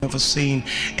never seen,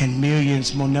 and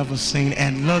millions more never seen.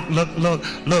 And look,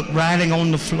 riding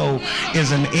on the floor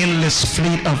is an endless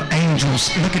fleet of angels.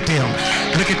 Look at them,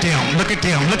 look at them, look at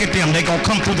them, look at them. They're gonna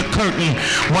come through the curtain,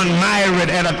 one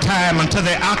myriad at a time, until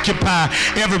they occupy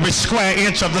every square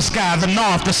inch of the sky, the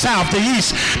north, the south, the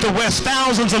east, the west.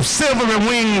 Thousands of silvery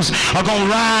wings are gonna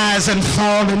rise and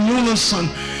fall in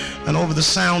unison. And over the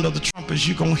sound of the trumpets,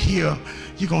 you're gonna hear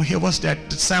what's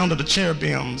that? The sound of the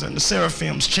cherubims and the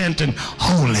seraphims chanting,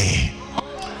 holy,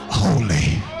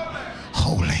 holy,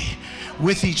 holy.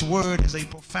 With each word is a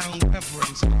profound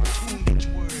reverence. Between each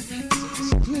word is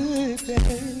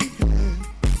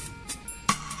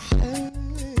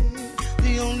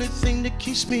the only thing that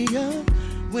keeps me up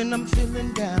when I'm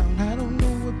feeling down. I don't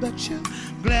know about you,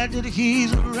 glad that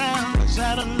he's around. 'Cause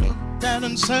I done looked out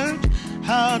and searched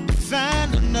hard to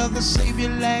find another savior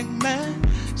like mine.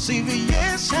 Savior,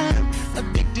 yes, I'm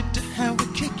addicted to how we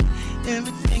kick it.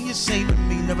 Everything you say to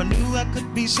me, never knew I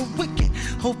could be so wicked.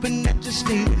 Hoping that you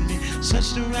stay with me.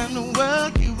 Searched around the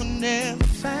world, you will never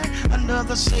find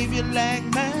another savior like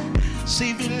mine.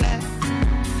 Savior like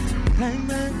mine,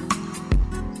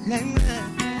 like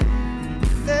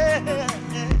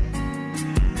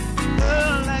mine.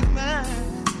 Oh, like mine.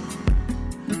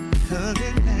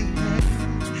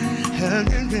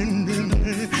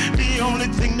 The only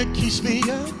thing that keeps me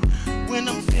up when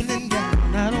I'm feeling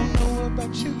down. I don't know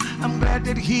about you, I'm glad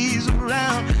that he's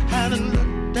around. I done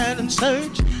looked at and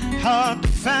searched hard to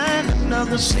find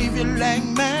another savior like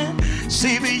mine.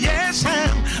 Savior, yes,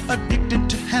 I'm addicted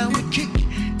to how we kick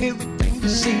everything you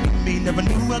say to me. Never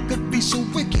knew I could be so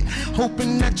wicked.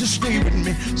 Hoping that you stay with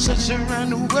me. Search around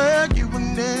the world, you will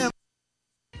never.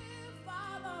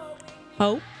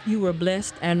 Hope you were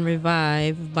blessed and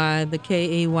revived by the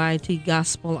KAYT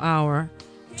Gospel Hour.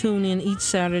 Tune in each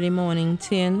Saturday morning,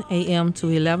 10 a.m. to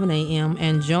 11 a.m.,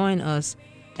 and join us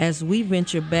as we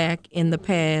venture back in the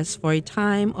past for a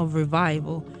time of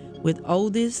revival with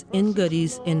oldies and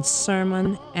goodies in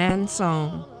sermon and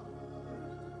song.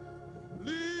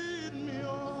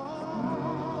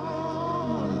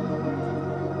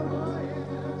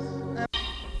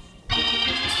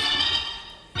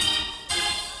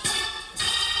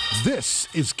 This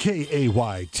is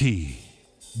KAYT,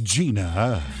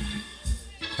 Gina,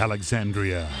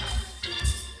 Alexandria.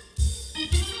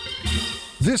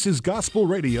 This is gospel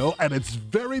radio at its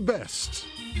very best.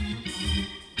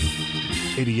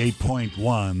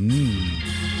 88.1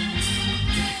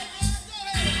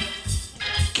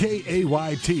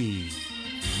 KAYT,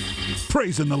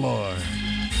 praising the Lord.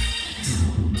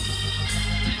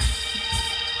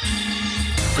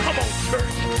 Come on,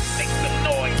 church, make some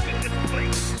noise in this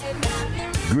place.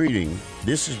 Greeting.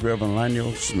 This is Reverend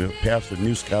Lionel Smith, pastor of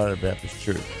New Scholar Baptist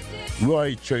Church. We are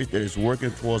a church that is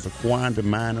working towards acquiring the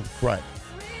mind of Christ.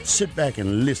 Sit back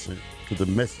and listen to the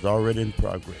message already in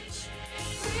progress.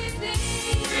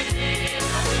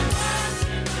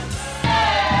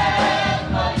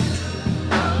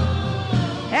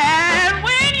 And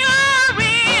when you're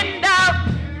in doubt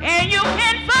and you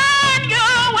can find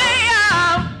your way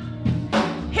out,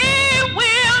 He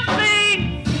will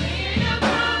sing.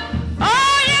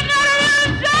 All you gotta do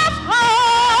is just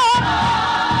call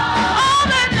on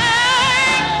the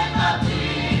name of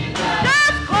Jesus.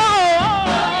 Just call.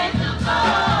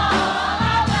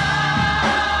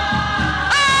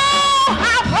 Oh,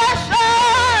 how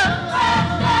precious!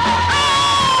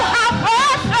 Oh, how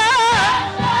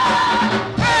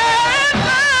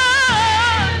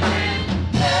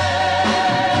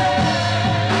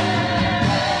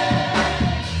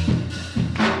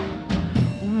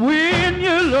when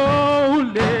you're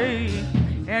lonely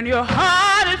and your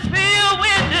heart is filled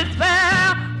with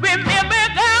despair, remember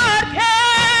God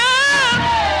cares.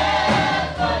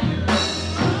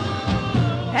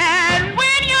 And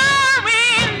when you're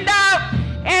in doubt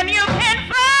and you can't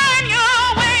find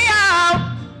your way out,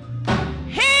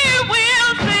 He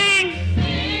will sing.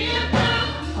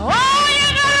 All you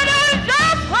gotta do is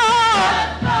just call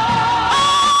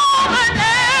on the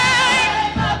name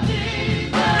of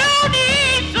Jesus. No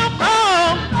need to call.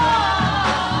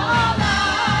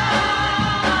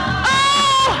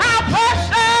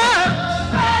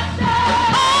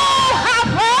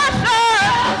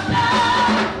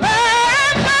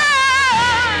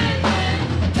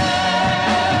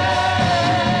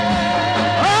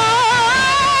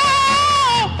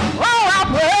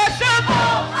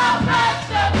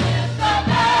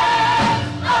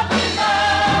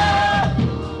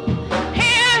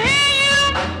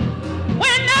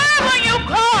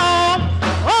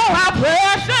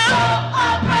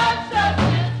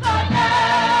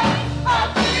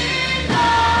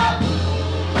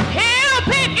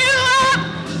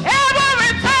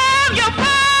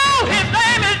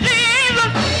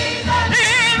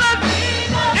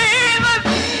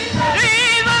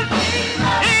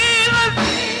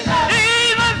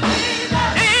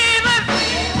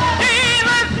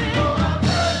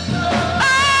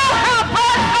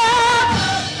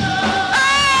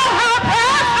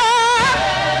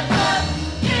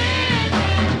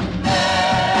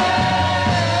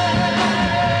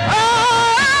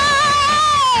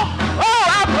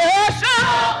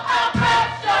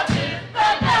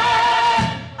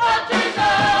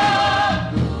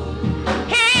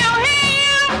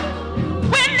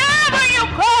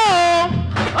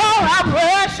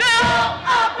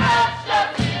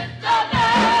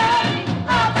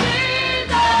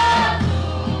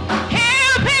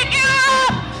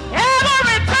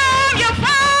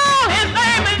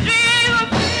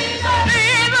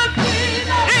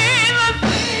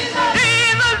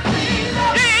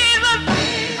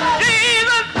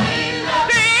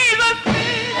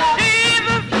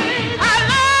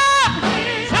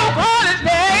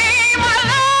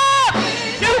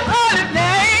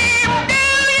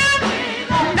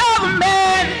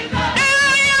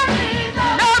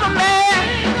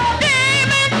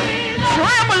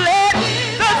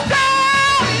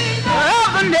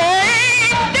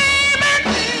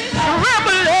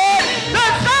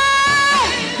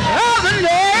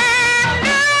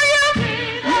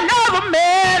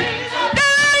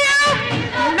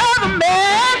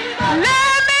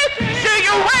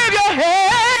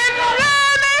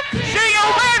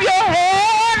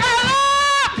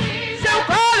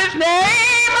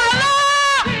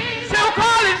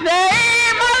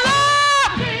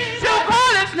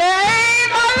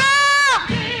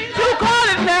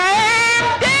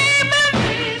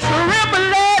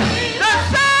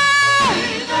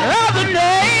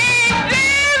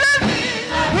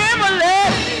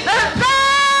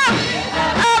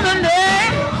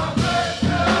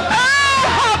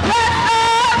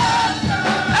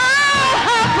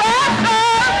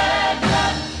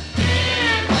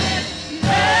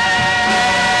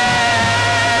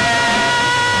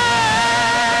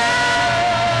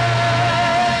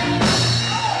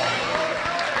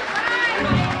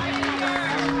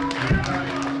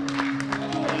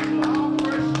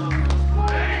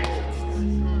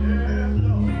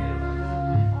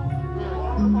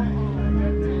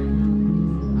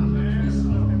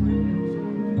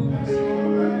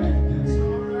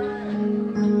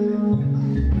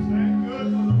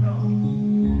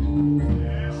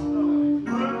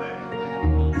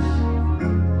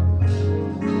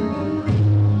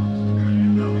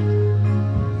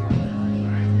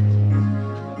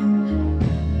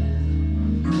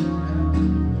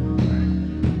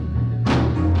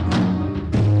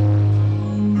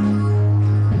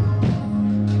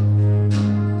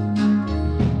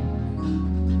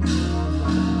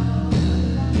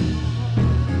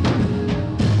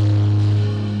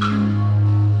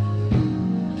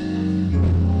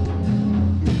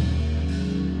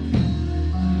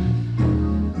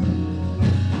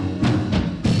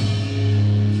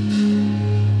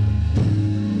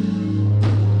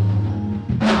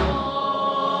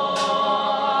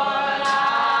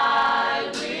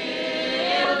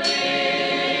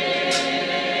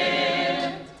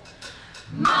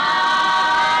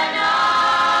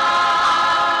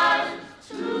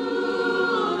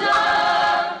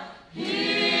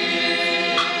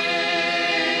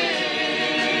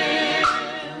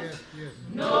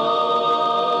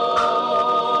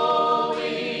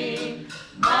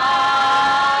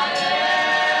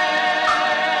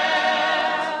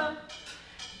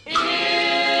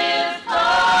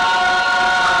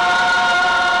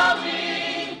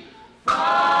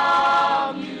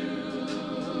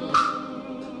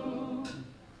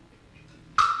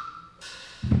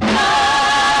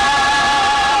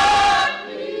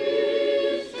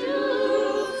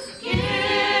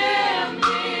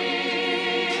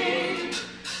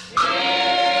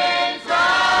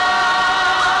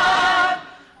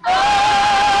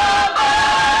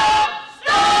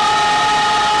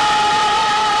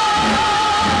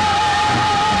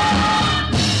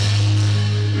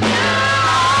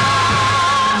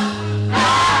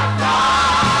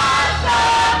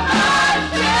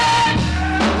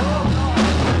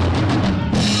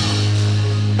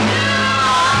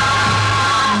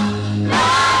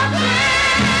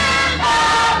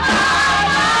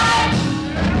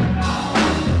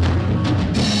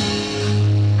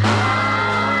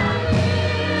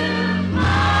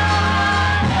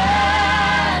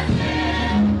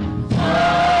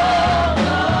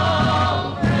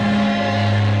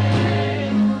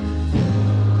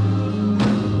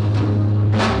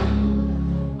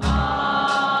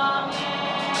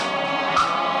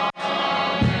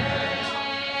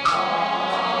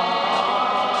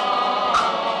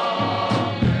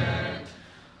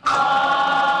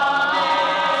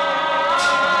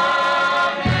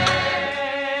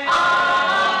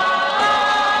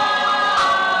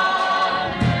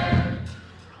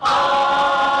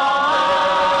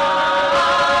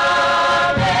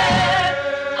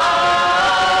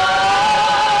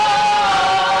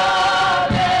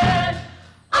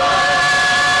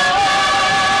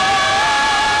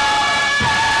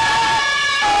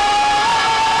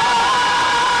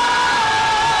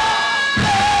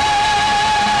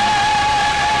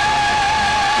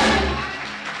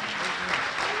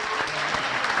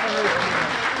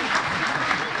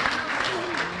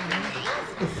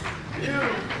 We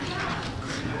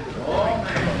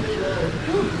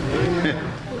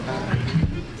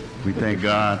thank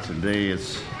God today.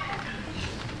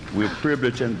 We're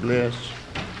privileged and blessed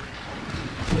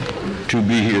to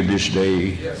be here this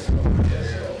day.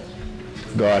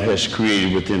 God has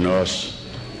created within us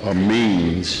a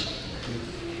means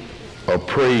of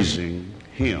praising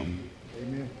Him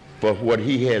for what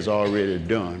He has already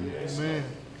done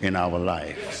in our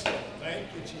life.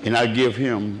 And I give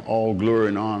Him all glory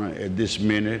and honor at this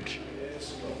minute.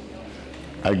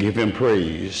 I give Him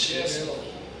praise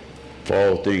for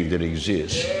all things that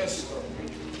exist.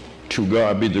 To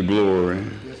God be the glory.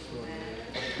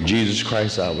 Jesus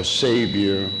Christ, our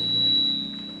Savior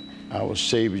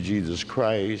Jesus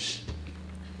Christ,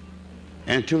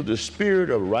 and to the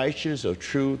Spirit of righteousness, of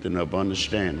truth, and of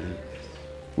understanding.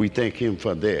 We thank Him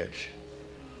for that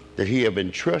He have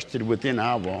entrusted within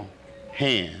our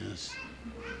hands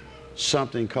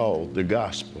something called the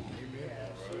gospel.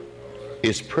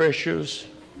 It's precious,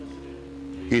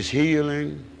 it's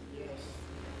healing,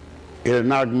 it'll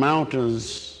knock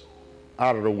mountains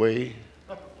out of the way,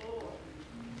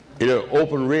 it'll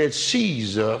open Red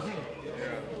Seas up,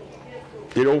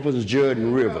 it opens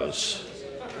Jordan rivers.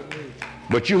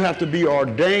 But you have to be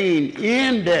ordained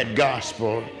in that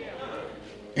gospel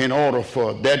in order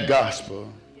for that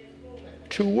gospel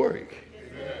to work.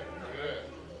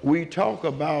 We talk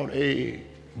about a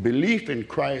belief in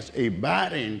Christ, a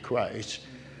body in Christ,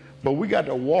 but we got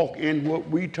to walk in what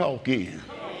we talk in.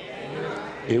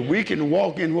 If we can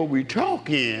walk in what we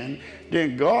talk in,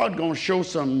 then God gonna show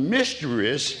some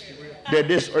mysteries that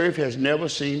this earth has never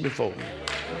seen before.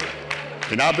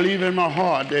 And I believe in my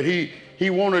heart that he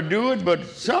want to do it, but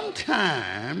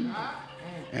sometime,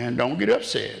 and don't get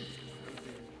upset,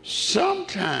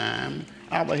 sometime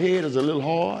our head is a little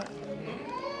hard,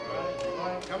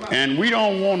 and we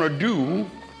don't want to do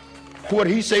what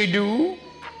he say do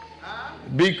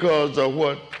because of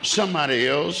what somebody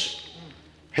else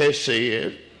has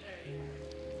said.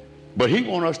 But he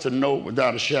want us to know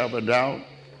without a shadow of doubt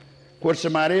what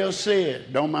somebody else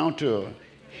said don't amount to a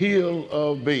hill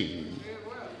of beans.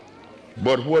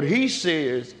 But what he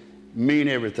says mean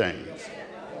everything.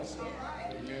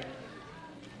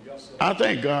 I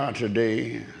thank God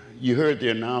today. You heard the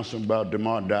announcement about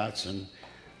DeMar Dotson.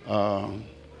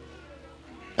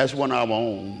 That's one of our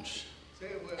own.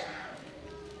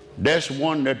 That's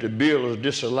one that the bill is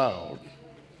disallowed.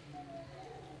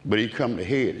 But he come to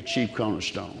head, the chief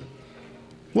cornerstone.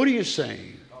 What are you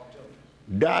saying?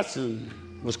 Dotson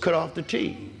was cut off the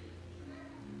team.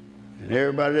 And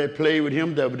everybody that played with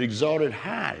him that was exalted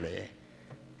highly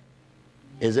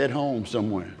is at home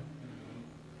somewhere.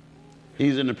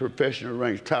 He's in the professional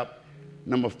ranks, top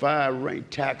number 5 ranked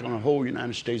tackle in the whole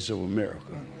United States of America.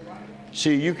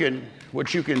 See,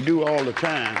 what you can do all the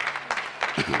time,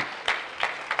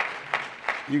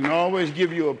 you can always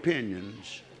give your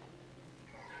opinions.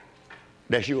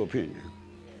 That's your opinion.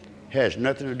 Has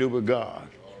nothing to do with God.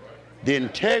 The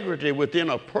integrity within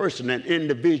a person, an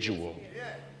individual,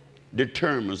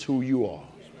 determines who you are.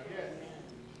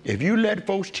 If you let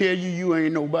folks tell you you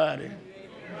ain't nobody,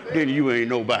 then you ain't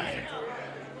nobody.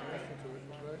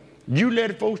 You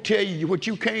let folks tell you what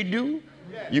you can't do,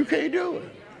 you can't do it.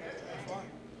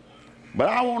 But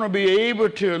I want to be able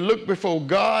to look before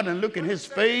God and look in his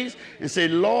face and say,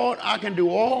 Lord, I can do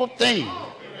all things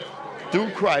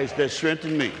through Christ that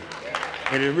strengthens me.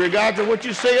 And in regard to what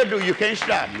you say or do, you can't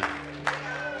stop me.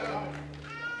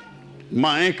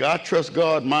 My anchor, I trust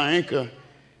God, my anchor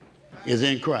is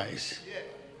in Christ.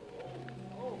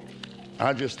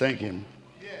 I just thank him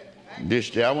this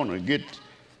day. I want to get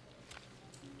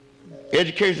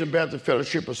Education Baptist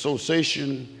Fellowship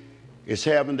Association is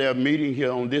having their meeting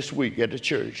here on this week at the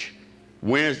church.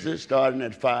 Wednesday, starting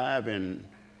at 5 and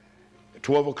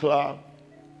 12 o'clock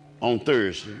on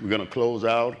Thursday. We're going to close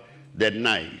out that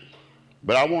night.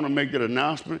 But I want to make that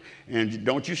announcement, and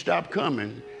don't you stop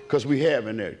coming, because we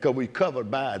having that, because we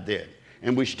covered by that.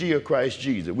 And we still Christ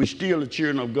Jesus. We still the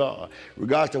children of God.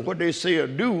 Regardless of what they say or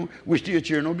do, we still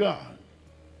children of God.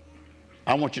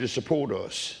 I want you to support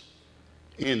us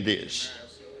in this.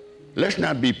 Let's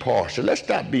not be partial. Let's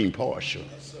stop being partial.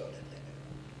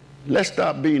 Let's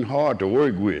stop being hard to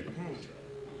work with.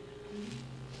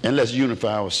 And let's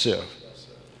unify ourselves.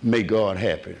 Make God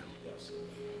happy.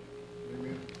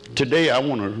 Today I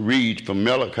want to read from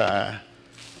Malachi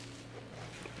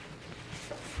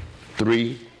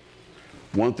 3,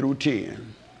 1 through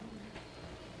 10.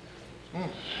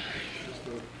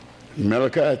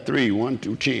 Malachi 3, 1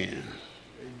 through 10.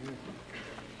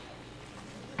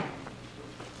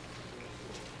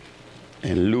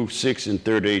 And Luke 6 and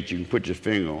 38, you can put your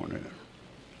finger on it.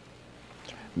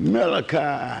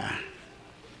 Malachi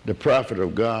the prophet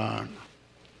of God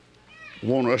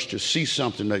want us to see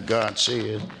something that God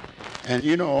says. And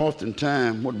you know,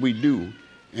 oftentimes what we do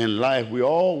in life, we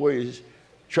always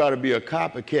try to be a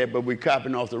copycat, but we're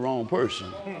copying off the wrong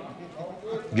person.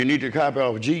 You need to copy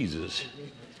off Jesus.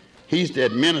 He's the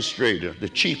administrator, the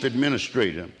chief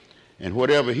administrator. And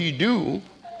whatever he do,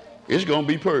 it's going to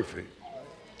be perfect.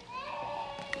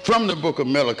 From the book of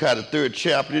Malachi, the 3rd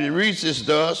chapter, it reads this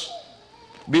thus: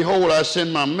 Behold, I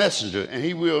send my messenger, and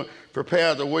he will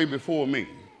prepare the way before me.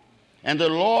 And the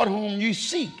Lord whom you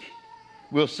seek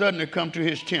will suddenly come to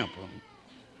his temple.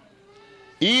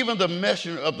 Even the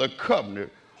messenger of the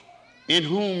covenant in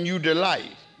whom you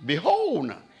delight. Behold,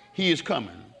 now, he is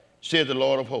coming, said the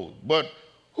Lord of hosts. But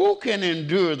who can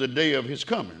endure the day of his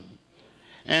coming?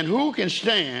 And who can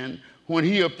stand when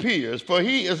he appears? For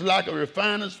he is like a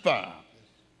refiner's fire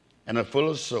and a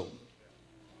fuller's soap.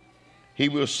 He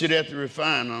will sit at the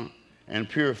refiner and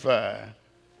purify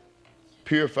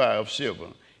of silver.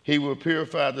 He will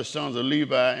purify the sons of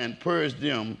Levi and purge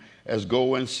them as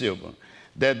gold and silver,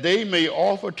 that they may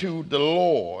offer to the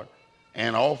Lord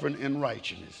an offering in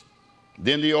righteousness.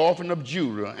 Then the offering of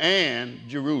Judah and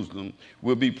Jerusalem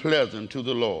will be pleasant to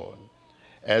the Lord,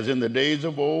 as in the days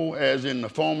of old, as in the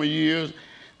former years,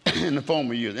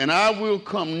 And I will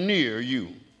come near you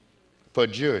for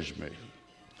judgment.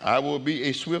 I will be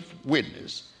a swift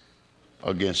witness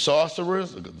against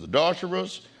sorcerers, against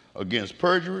adulterers, against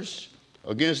perjurers,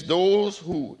 against those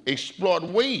who exploit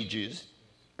wages,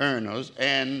 earners,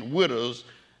 and widows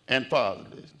and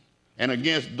fatherless, and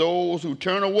against those who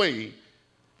turn away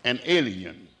an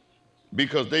alien,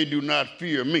 because they do not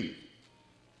fear me,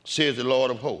 says the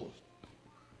Lord of hosts.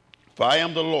 For I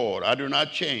am the Lord, I do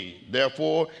not change.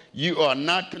 Therefore you are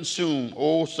not consumed,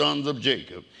 O sons of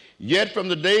Jacob. Yet from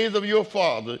the days of your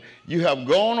father you have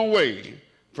gone away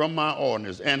from my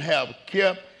ordinance, and have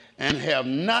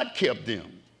not kept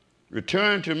them.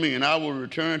 Return to me, and I will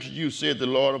return to you, said the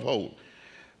Lord of hosts.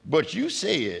 But you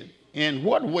said, in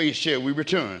what way shall we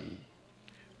return?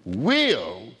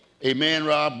 Will a man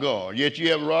rob God? Yet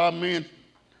you have robbed men.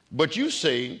 But you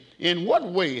say, in what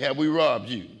way have we robbed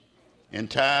you? In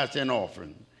tithes and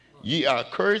offering. Ye are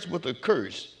cursed with a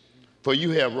curse, for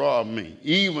you have robbed me,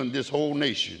 even this whole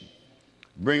nation.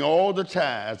 Bring all the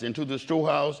tithes into the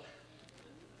storehouse,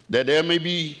 that there may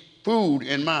be food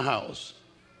in my house.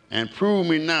 And prove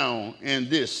me now in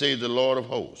this, says the Lord of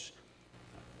hosts.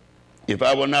 If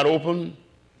I will not open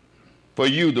for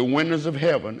you the windows of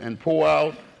heaven and pour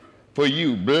out for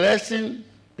you blessing,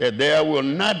 that there will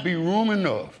not be room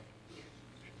enough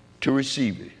to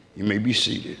receive it. You may be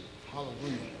seated.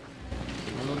 Hallelujah.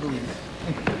 Hallelujah.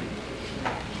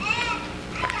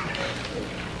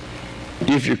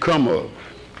 If you come up,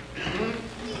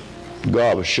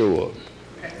 God will show up.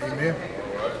 Amen.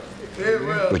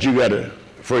 But you got to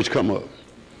first come up.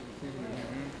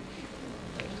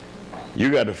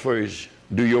 You got to first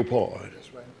do your part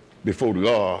before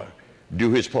God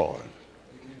do his part.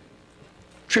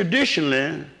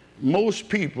 Traditionally, most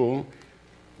people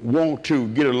want to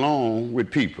get along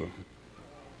with people.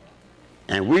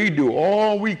 And we do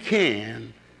all we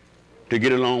can to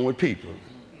get along with people.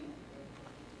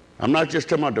 I'm not just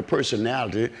talking about the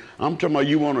personality. I'm talking about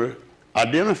you want to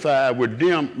identify with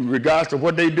them regardless of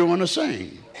what they're doing or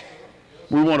saying.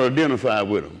 We want to identify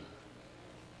with them.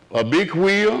 A big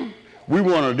wheel, we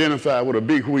want to identify with a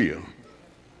big wheel.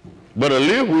 But a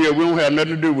little wheel, we don't have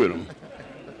nothing to do with them.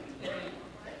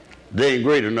 They ain't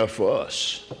great enough for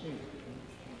us.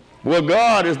 Well,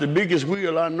 God is the biggest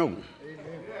wheel I know.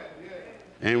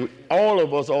 And all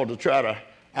of us ought to try to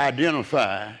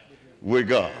identify with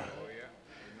God.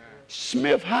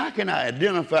 Smith, how can I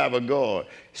identify with God?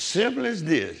 Simple as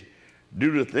this.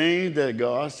 Do the things that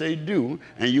God say do,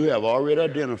 and you have already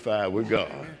identified with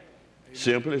God.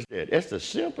 Simple as that. That's the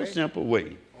simple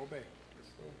way.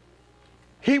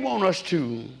 He wants us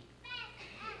to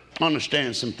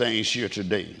understand some things here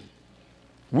today.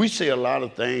 We say a lot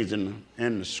of things in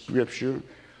the scripture.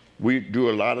 We do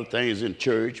a lot of things in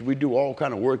church. We do all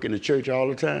kind of work in the church all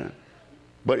the time.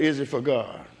 But is it for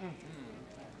God?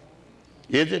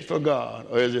 Is it for God,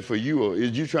 or is it for you? Or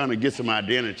is you trying to get some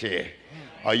identity?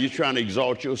 Are you trying to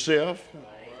exalt yourself?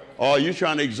 Or are you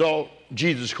trying to exalt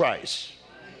Jesus Christ?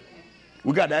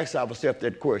 We got to ask ourselves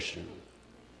that question.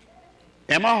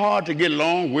 Am I hard to get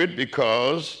along with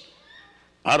because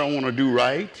I don't want to do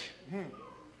right?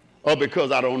 Or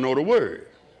because I don't know the word?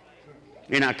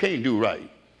 And I can't do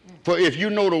right. For if you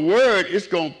know the word, it's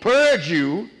going to purge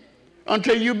you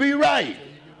until you be right.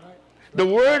 The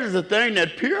word is the thing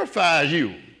that purifies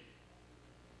you.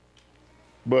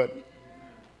 But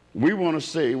we want to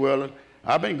say, well,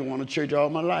 I've been going to church all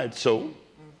my life, so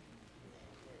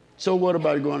So what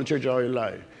about going to church all your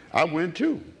life? I went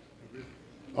too,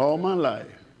 all my life.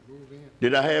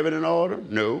 Did I have it in order?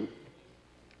 No.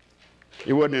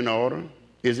 It wasn't in order.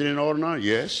 Is it in order now?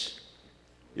 Yes.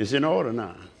 It's in order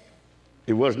now.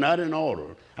 It was not in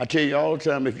order. I tell you all the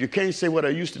time, if you can't say what I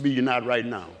used to be, you're not right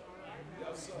now.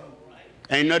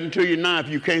 Ain't nothing to you now if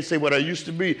you can't say what I used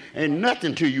to be. Ain't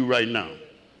nothing to you right now.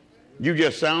 You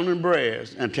just sounding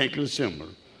brass and tinkling cymbal.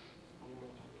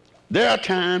 There are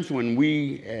times when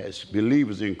we, as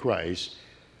believers in Christ,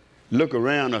 look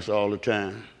around us all the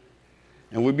time,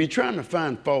 and we be trying to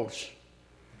find faults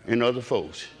in other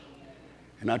folks.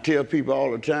 And I tell people all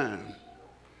the time,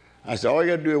 I say, all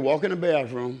you got to do is walk in the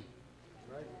bathroom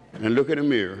and look in the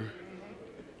mirror.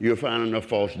 You'll find enough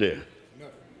faults there.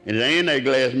 And it ain't that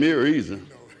glass mirror either.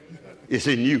 It's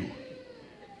in you.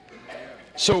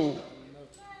 So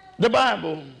the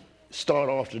Bible start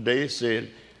off today, it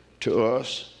said to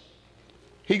us,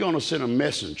 he's going to send a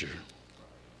messenger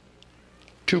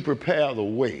to prepare the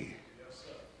way.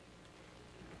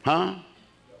 Huh?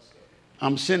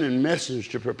 I'm sending message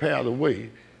to prepare the way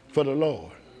for the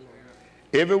Lord.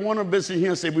 Every one of us in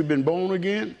here say we've been born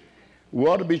again. We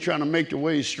ought to be trying to make the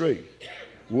way straight.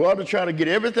 We ought to try to get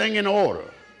everything in order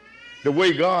the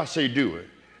way God say do it.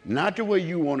 Not the way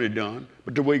you want it done,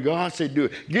 but the way God say do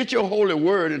it. Get your holy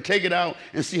word and take it out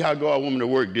and see how God wants me to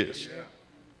work this.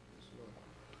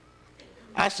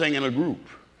 I sing in a group.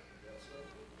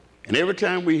 And every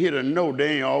time we hit a note,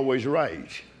 they ain't always right.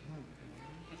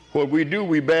 What we do,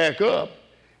 we back up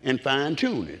and fine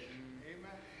tune it.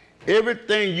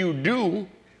 Everything you do,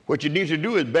 what you need to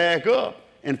do is back up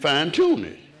and fine tune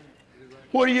it.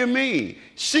 What do you mean?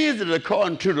 See it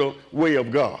according to the way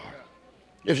of God.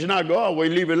 If it's not God's way,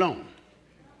 leave it alone.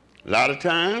 A lot of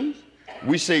times,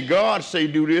 we say, God say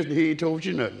do this, and he ain't told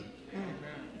you nothing.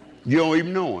 You don't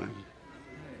even know him.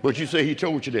 But you say he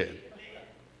told you that.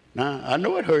 Now, I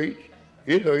know it hurt.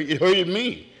 It hurt. It hurted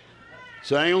me.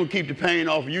 So I ain't going to keep the pain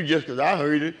off of you just because I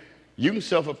heard it. You can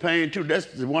suffer pain too.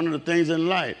 That's one of the things in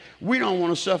life. We don't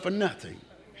want to suffer nothing.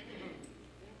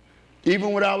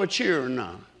 Even with our children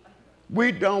now.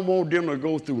 We don't want them to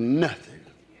go through nothing.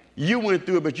 You went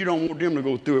through it, but you don't want them to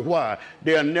go through it. Why?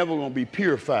 They're never going to be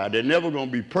purified. They're never going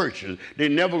to be purchased. They're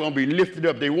never going to be lifted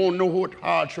up. They won't know what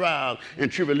hard trials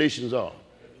and tribulations are.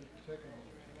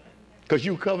 Because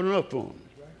you're covering up for them.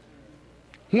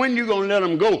 When you going to let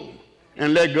them go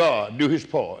and let God do his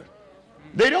part?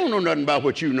 They don't know nothing about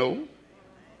what you know.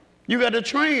 You got to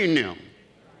train them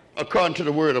according to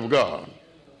the word of God.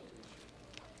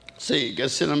 See, God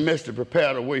sent a message to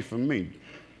prepare the way for me.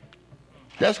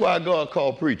 That's why God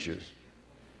called preachers.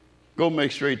 Go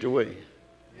make straight the way.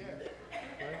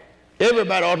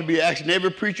 Everybody ought to be asking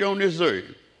every preacher on this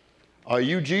earth, are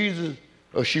you Jesus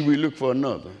or should we look for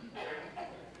another?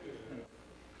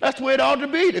 That's the way it ought to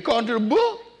be, according to the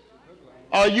book.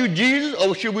 Are you Jesus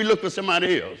or should we look for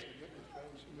somebody else?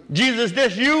 Jesus,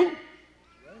 that's you?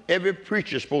 Every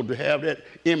preacher is supposed to have that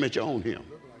image on him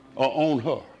or on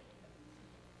her.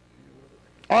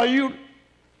 Are you,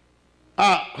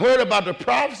 I heard about the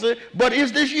prophecy, but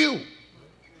is this you?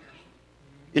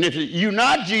 And if you're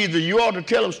not Jesus, you ought to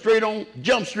tell him straight on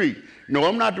Jump Street, no,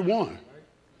 I'm not the one.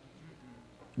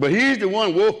 But he's the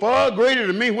one far greater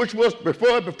than me, which was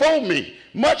before me,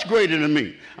 much greater than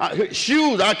me.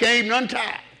 Shoes I can't even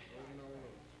untie.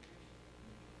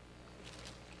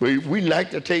 We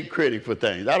like to take credit for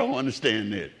things. I don't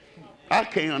understand that. I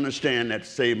can't understand that to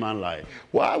save my life.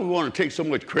 Why we want to take so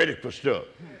much credit for stuff?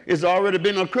 It's already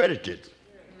been accredited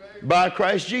by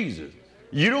Christ Jesus.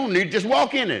 You don't need, just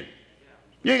walk in it.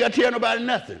 You ain't got to tell nobody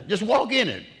nothing. Just walk in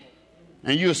it.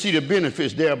 And you'll see the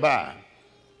benefits thereby.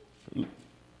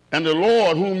 And the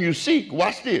Lord whom you seek,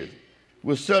 watch this,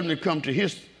 will suddenly come to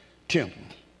his temple.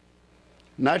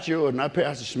 Not yours, not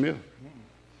Pastor Smith.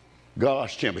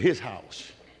 God's temple, his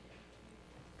house.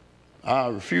 I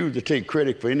refuse to take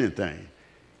credit for anything.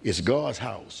 It's God's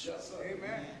house. Yes,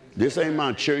 amen. This ain't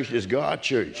my church, it's God's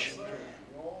church.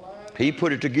 He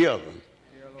put it together.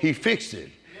 He fixed it.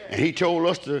 And he told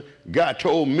us to, God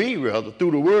told me rather,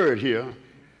 through the word here,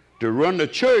 to run the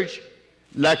church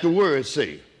like the word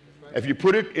say. If you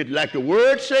put it like the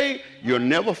word say, you'll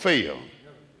never fail.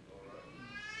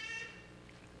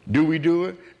 Do we do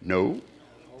it? No.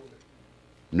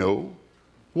 No.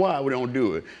 Why we don't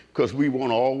do it? Because we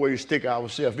want to always stick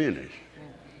ourselves in it.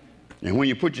 And when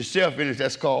you put yourself in it,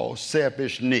 that's called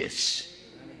selfishness.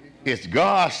 It's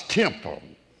God's temple.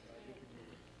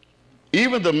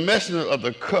 Even the messenger of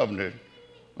the covenant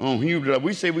on Hebrew,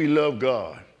 we say we love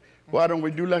God. Why don't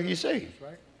we do like he says? That's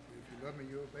right. If you love me,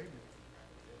 you obey me.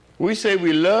 We say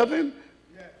we love him.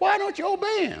 Why don't you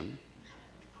obey him?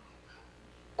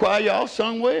 Choir, y'all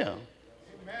sung well.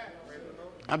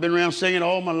 I've been around singing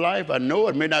all my life. I know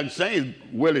it. May not sing as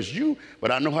well as you,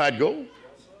 but I know how it goes.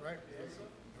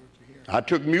 I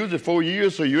took music 4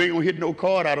 years, so you ain't going to hit no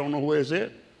chord. I don't know where it's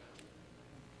at.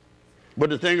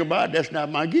 But the thing about it, that's not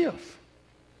my gift.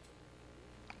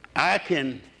 I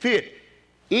can fit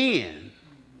in,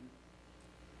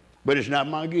 but it's not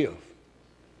my gift.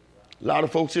 A lot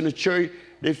of folks in the church,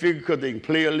 they figure because they can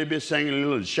play a little bit, sing a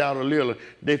little, shout a little,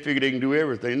 they figure they can do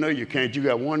everything. No, you can't. You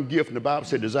got one gift, and the Bible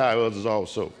said desire others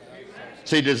also.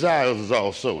 Say desire others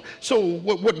also. So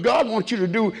what God wants you to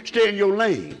do, stay in your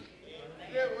lane.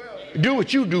 Do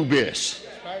what you do best.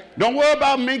 Don't worry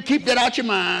about me. Keep that out your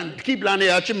mind. Keep that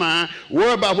out your mind.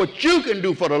 Worry about what you can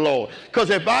do for the Lord. Because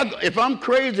if I'm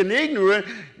crazy and ignorant,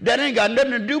 that ain't got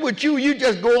nothing to do with you. You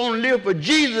just go on and live for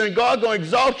Jesus, and God's going to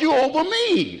exalt you over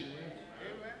me.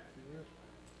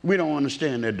 We don't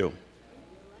understand that, though.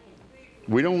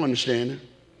 We don't understand it.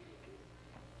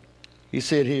 He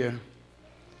said here,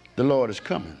 the Lord is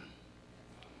coming.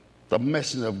 The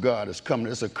messenger of God is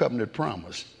coming. It's a covenant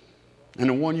promise.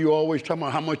 And the one you always talk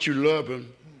about how much you love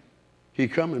him, he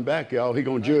coming back, y'all. He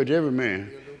going to judge every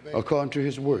man according to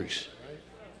his works.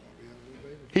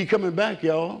 He coming back,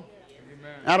 y'all.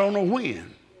 I don't know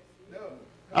when.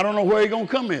 I don't know where he going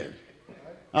to come in.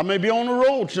 I may be on the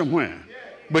road somewhere.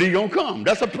 But he's going to come.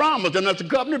 That's a promise, and that's a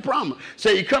covenant promise.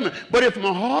 Say he's coming. But if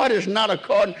my heart is not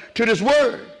according to this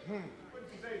word,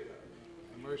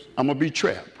 I'm going to be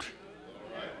trapped.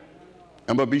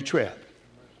 I'm going to be trapped.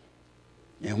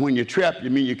 And when you're trapped, you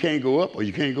mean you can't go up or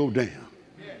you can't go down.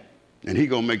 And he's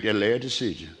going to make that last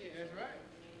decision.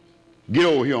 Get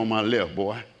over here on my left,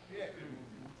 boy.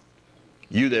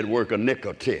 You that work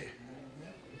iniquity.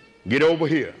 Get over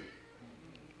here.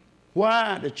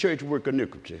 Why the church work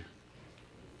iniquity?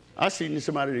 I seen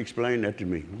somebody explain that to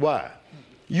me. Why?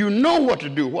 You know what to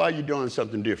do. Why are you doing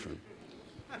something different?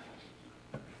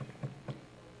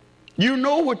 You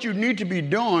know what you need to be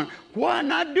doing. Why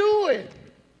not do it?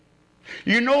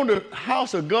 You know the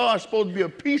house of God is supposed to be a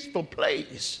peaceful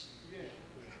place.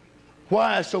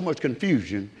 Why is so much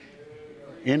confusion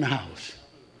in the house?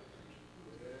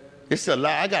 It's a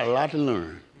lot. I got a lot to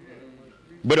learn.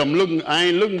 But I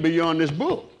ain't looking beyond this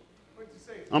book.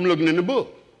 I'm looking in the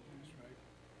book.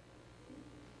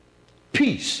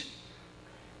 Peace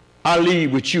I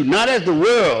leave with you. Not as the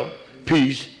world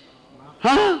peace.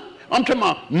 Huh? I'm talking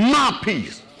about my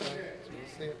peace.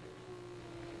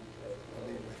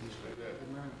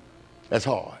 That's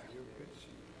hard.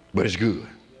 But it's good.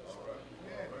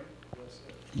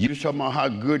 You talking about how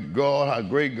good God, how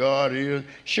great God is.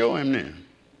 Show him then.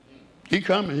 He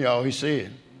coming, y'all, he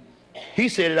said. He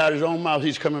said it out of his own mouth.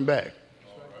 He's coming back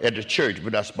at the church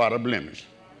without spot or blemish.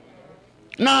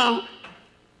 Now,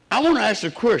 I want to ask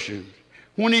a question.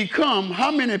 When he come, how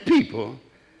many people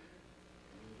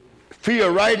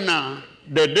feel right now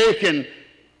that they can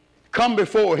come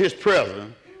before his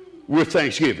presence with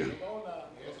thanksgiving?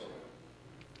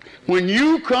 When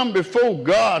you come before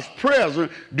God's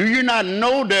presence, do you not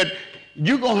know that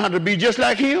you're going to have to be just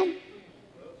like him?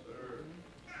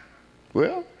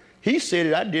 Well, he said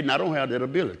it. I didn't. I don't have that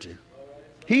ability.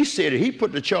 He said it. He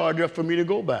put the charge up for me to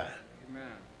go by.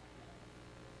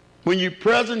 When you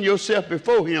present yourself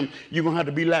before him, you're going to have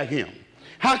to be like him.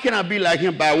 How can I be like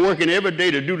him? By working every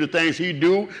day to do the things he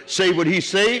do, say what he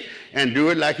say, and do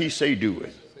it like he say do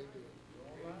it.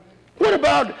 What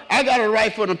about, I got a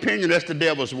right for an opinion, that's the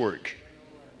devil's work.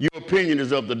 Your opinion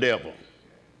is of the devil.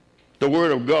 The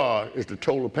word of God is the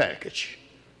total package.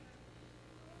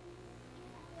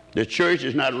 The church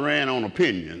is not ran on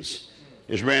opinions.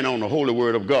 It's ran on the holy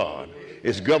word of God.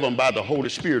 It's governed by the Holy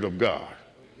Spirit of God.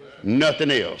 Nothing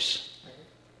else.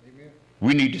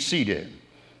 We need to see that.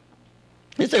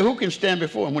 He said, who can stand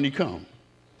before him when he comes?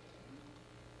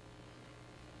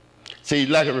 See, he's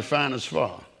like a refiner's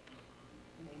fire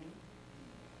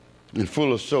and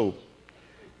full of soap.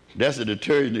 That's a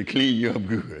detergent that cleans you up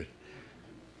good.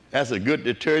 That's a good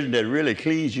detergent that really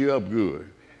cleans you up good.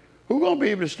 Who's going to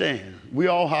be able to stand? We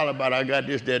all holler about, I got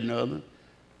this, that, and the other.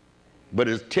 But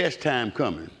it's test time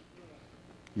coming.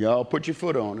 Y'all put your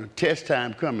foot on it. Test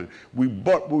time coming. We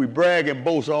brag and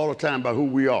boast all the time about who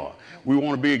we are. We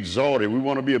want to be exalted. We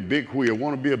want to be a big wheel.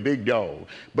 Want to be a big dog.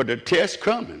 But the test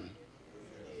coming.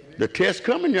 The test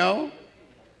coming, y'all.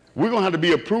 We're going to have to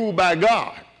be approved by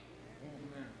God.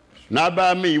 Not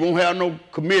by me. You won't have no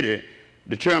committee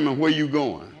determine where you're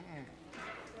going.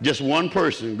 Just one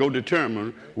person go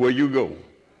determine where you go.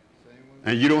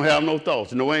 And you don't have no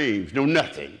thoughts, no aims, no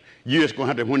nothing. You're just going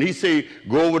to have to, when he say,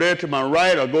 go over there to my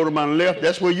right or go to my left,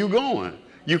 that's where you're going.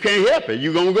 You can't help it.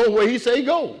 You're going to go where he say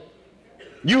go.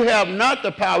 You have not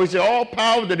the power. He said all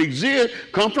power that exists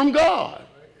come from God.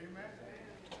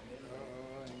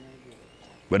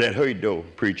 But that hurt though,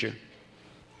 preacher.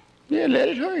 Yeah, let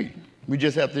it hurt. We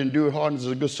just have to endure hardness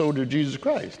as a good soldier of Jesus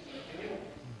Christ.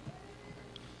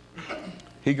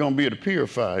 He's going to be a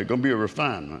purifier. He's going to be a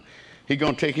refiner. He's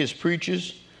going to take his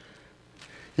preachers.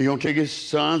 He's going to take his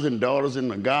sons and daughters in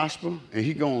the gospel, and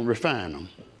he's going to refine them.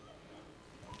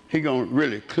 He's going to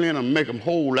really clean them, make them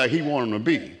whole like he wanted them to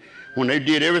be. When they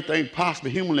did everything possible,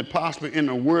 humanly possible in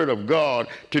the word of God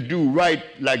to do right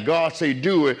like God say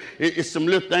do it, it's some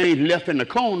little things left in the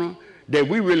corner that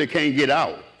we really can't get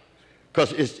out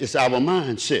because it's our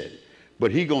mindset.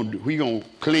 But he gonna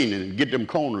clean it and get them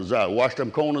corners out, wash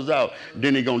them corners out.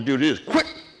 Then he gonna do this quick,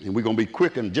 and we're gonna be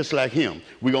quick and just like him.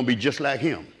 We're gonna be just like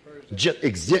him,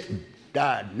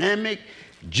 dynamic,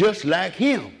 just like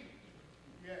him.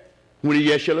 When he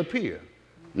yet shall appear.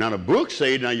 Now the book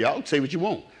say, now y'all say what you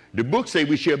want. The book say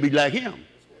we shall be like him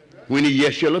when he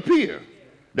yet shall appear.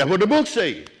 That's what the book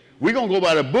say. We're gonna go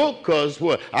by the book because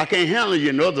what? I can't handle you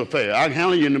in the other affair. I can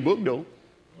handle you in the book though.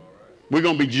 We're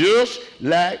going to be just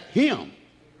like him.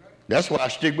 That's why I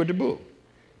stick with the book.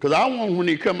 Because I want, when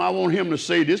he come, I want him to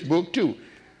say this book too.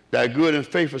 That good and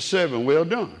faithful servant, well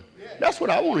done. That's what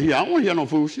I want to hear. I don't want to hear no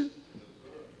foolishness.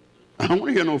 I don't want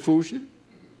to hear no foolishness.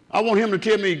 I want him to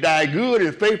tell me, thy good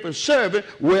and faithful servant,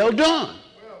 well done.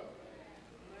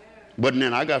 But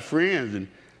then I got friends and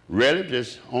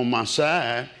relatives on my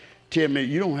side tell me,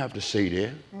 you don't have to say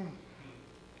that.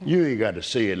 You ain't got to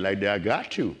say it like that. I got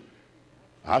to.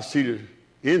 I see the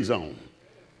end zone.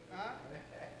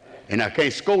 And I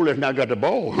can't score if I got the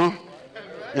ball, huh?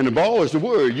 And the ball is the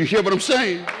word. You hear what I'm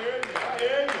saying?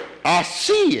 I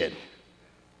see it.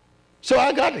 So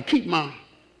I got to keep my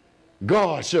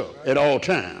guards up at all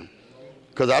times.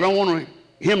 Because I don't want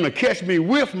him to catch me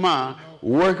with my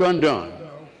work undone.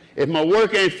 If my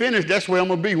work ain't finished, that's where I'm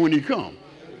going to be when he comes.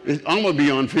 I'm going to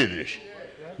be unfinished.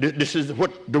 This is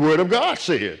what the word of God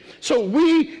says. So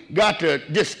we got to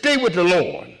just stay with the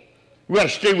Lord. We got to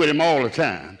stay with him all the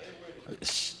time.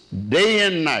 Day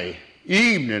and night,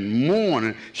 evening,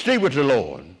 morning, stay with the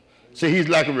Lord. See, he's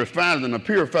like a refiner and a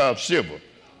purifier of silver.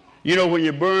 You know, when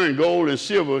you burn gold and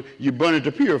silver, you burn it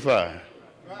to purify.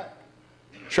 Right.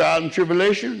 Trials and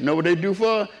tribulation, know what they do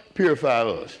for us? Purify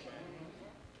us.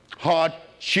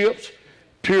 Hardships,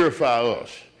 purify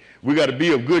us. We got to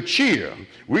be of good cheer.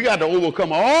 We got to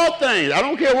overcome all things. I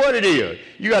don't care what it is.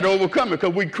 You got to overcome it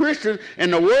because we Christians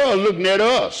and the world looking at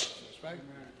us.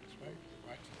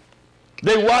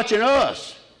 They watching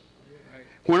us.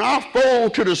 When I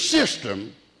fall to the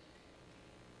system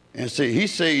and say, he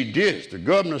said this, the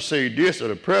governor said this, or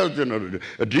the president or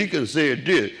the deacon said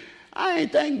this, I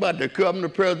ain't thinking about the governor,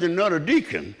 president, or the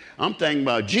deacon. I'm thinking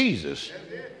about Jesus.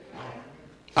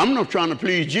 I'm not trying to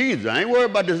please Jesus. I ain't worried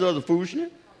about this other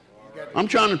foolishness. I'm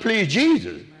trying to please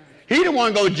Jesus. He the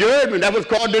one going to judge me. That was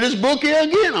called to this book here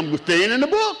again. I'm staying in the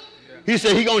book. He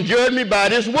said he going to judge me by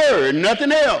this word,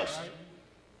 nothing else.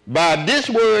 By this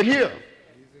word here.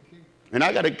 And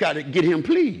I got to get him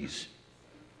pleased.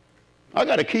 I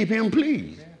got to keep him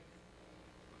pleased.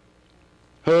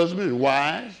 Husbands,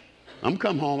 wives, I'm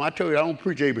come home. I told you I don't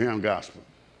preach Abraham's gospel.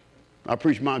 I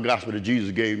preach my gospel that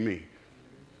Jesus gave me.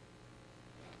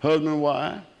 Husband,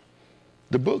 wife,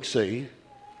 the book say,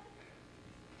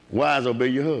 wives, obey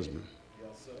your husband.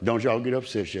 Yes, don't y'all get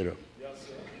upset, shut up. Yes,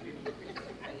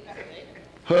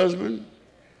 husband,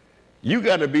 you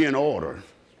got to be in order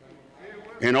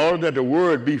that the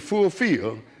word be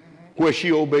fulfilled where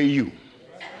she obey you.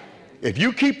 If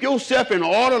you keep yourself in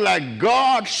order like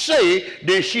God say,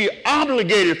 then she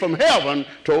obligated from heaven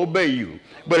to obey you.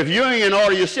 But if you ain't in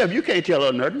order yourself, you can't tell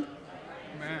her nothing.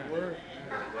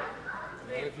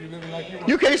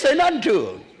 You can't say nothing to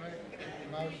her.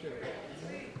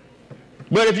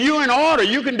 But if you're in order,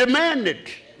 you can demand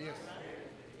it.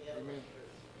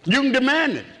 You can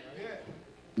demand it.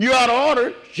 You're out of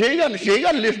order, she ain't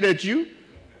got to listen at you.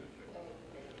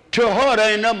 To her,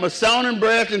 there ain't nothing but sounding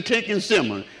brass and tinkling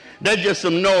cymbals. That's just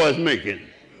some noise making.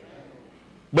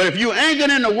 But if you anchored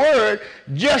in the word,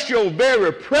 just your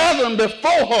very presence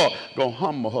before her gonna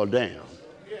humble her down.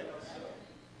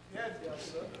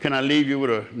 Can I leave you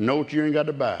with a note you ain't got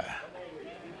to buy?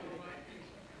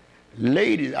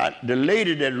 Ladies, the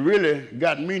lady that really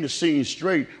got me to see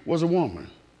straight was a woman.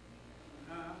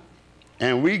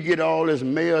 And we get all this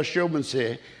male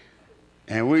chauvinism,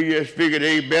 and we just figure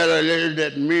they better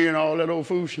than me and all that old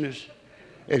foolishness.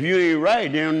 If you ain't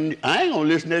right, then I ain't gonna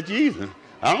listen at you either.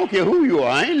 I don't care who you are.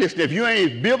 I ain't listening. If you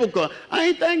ain't biblical, I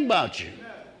ain't thinking about you.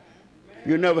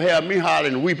 You'll never have me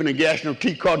hollering and weeping and gashing of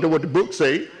teeth caught to what the book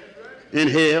say in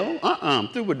hell. I'm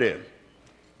through with that.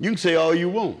 You can say all you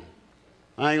want.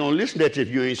 I ain't going to listen to that if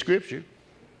you ain't scripture.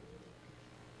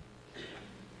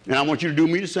 And I want you to do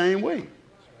me the same way.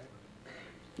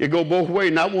 It go both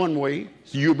ways, not one way.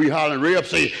 So you'll be hollering right up,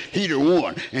 say, he the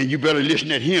one, and you better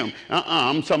listen at him.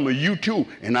 I'm talking about you too.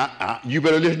 And you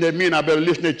better listen at me, and I better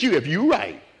listen at you if you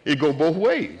right. It go both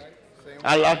ways.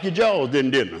 I locked your jaws,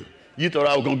 didn't I? You thought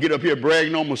I was going to get up here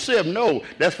bragging on myself. No,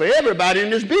 that's for everybody in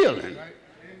this building. Right.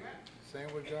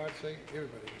 Saying what God say,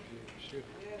 everybody should.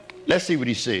 Let's see what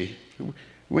he say.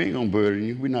 We ain't going to burden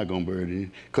you. We're not going to burden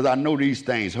you. Because I know these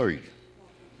things hurt.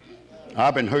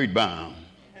 I've been hurt by them.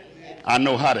 I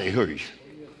know how they hurt.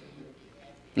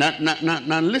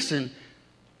 Now listen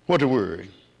what the word.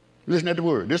 Listen at the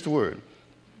word. This the word.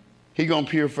 He going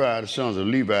to purify the sons of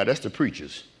Levi. That's the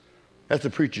preachers. That's the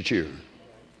preacher children.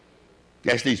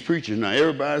 That's these preachers. Now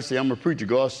everybody say, I'm a preacher.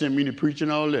 God sent me to preach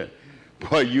and all that.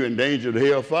 Boy, you in danger of the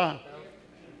hellfire.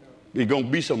 There's going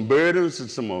to be some burdens and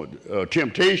some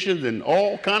temptations and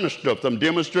all kind of stuff. Some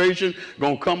demonstration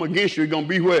going to come against you. It's going to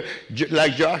be where,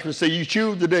 like Joshua said, you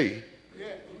choose today.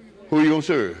 Who are you going to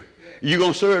serve? You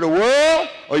going to serve the world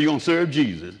or you going to serve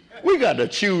Jesus? We got to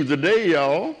choose today,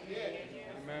 y'all.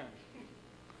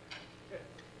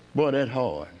 Boy, that's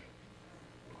hard.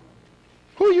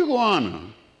 Who you going to honor?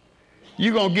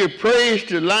 You going to give praise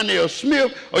to Lionel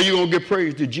Smith or you going to give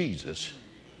praise to Jesus?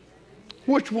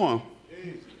 Which one?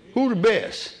 Who the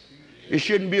best? It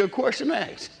shouldn't be a question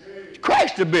asked.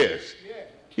 Christ the best.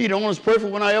 He the only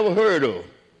perfect one I ever heard of.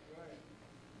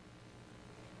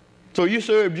 So you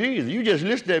serve Jesus. You just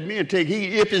listen at me and take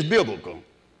heed if it's biblical.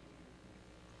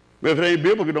 But if it ain't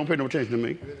biblical, don't pay no attention to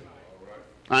me.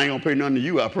 I ain't going to pay nothing to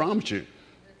you, I promise you,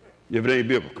 if it ain't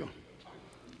biblical.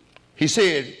 He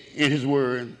said in his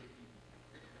word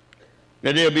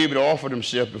that they'll be able to offer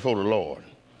themselves before the Lord,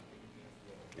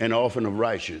 an offering of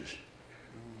righteousness.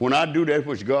 When I do that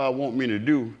which God wants me to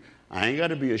do, I ain't got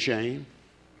to be ashamed.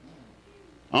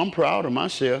 I'm proud of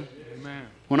myself. Amen.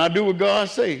 When I do what God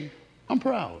say, I'm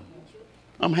proud.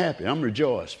 I'm happy. I'm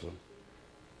rejoiceful.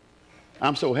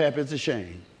 I'm so happy it's a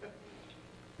shame.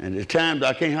 And at times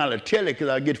I can't hardly tell it because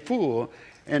I get full.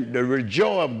 And the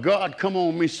joy of God come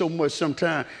on me so much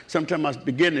sometimes. Sometimes I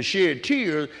begin to shed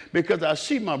tears because I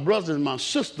see my brothers and my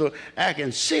sister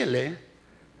acting silly.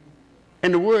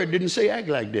 And the word didn't say act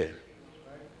like that.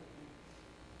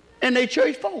 And they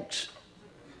church folks.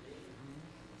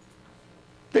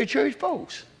 They church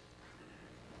folks.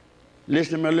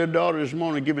 Listen to my little daughter this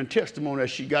morning giving testimony that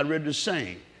she got ready to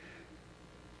sing.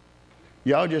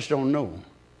 Y'all just don't know.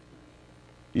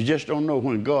 You just don't know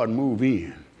when God move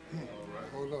in.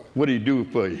 What do he do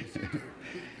for you?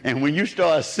 And when you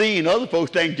start seeing, other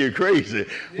folks think you're crazy.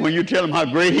 When you tell them how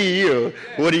great he is,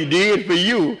 what he did for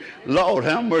you, Lord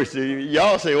have mercy.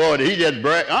 Y'all say, oh, he just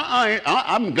brag.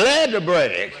 I'm glad to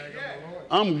brag.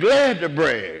 I'm glad to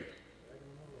brag.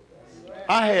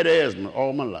 I had asthma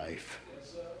all my life.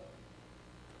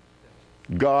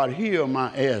 God healed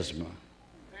my asthma.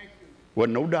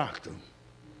 Wasn't no doctor.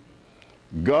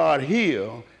 God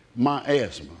healed my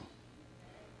asthma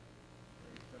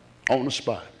on the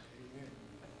spot.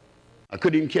 I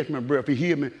couldn't even catch my breath. He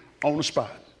healed me on the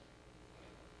spot.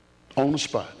 On the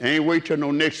spot. I ain't wait till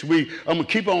no next week. I'm going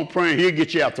to keep on praying. He'll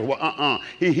get you after a while.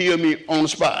 He healed me on the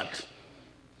spot.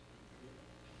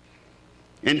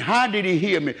 And how did he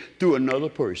heal me? Through another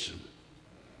person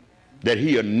that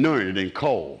he anointed and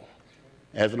called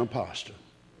as an apostle.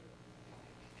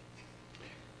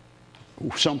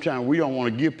 Sometimes we don't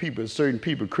want to give certain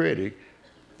people credit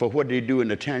for what they do in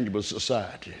the tangible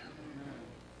society.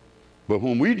 But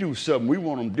when we do something, we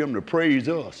want them to praise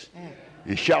us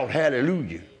and shout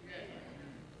hallelujah.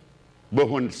 But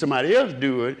when somebody else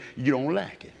do it, you don't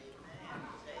like it.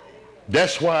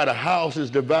 That's why the house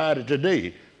is divided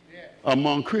today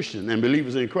among Christians and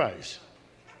believers in Christ.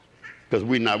 Because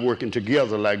we're not working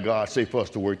together like God say for us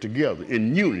to work together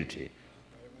in unity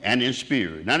and in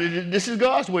spirit. Now, this is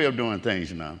God's way of doing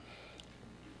things now.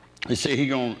 He said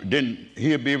he'll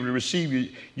be able to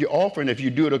receive your offering if you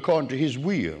do it according to his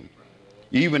will,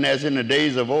 even as in the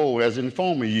days of old, as in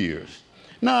former years.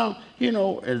 Now, you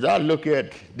know, as I look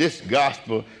at this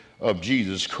gospel of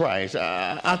Jesus Christ,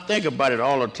 I think about it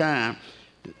all the time.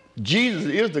 Jesus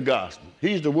is the gospel.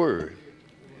 He's the word.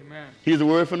 Amen. He's the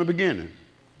word from the beginning.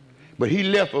 But he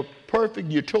left a perfect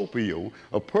utopia,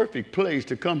 a perfect place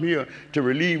to come here to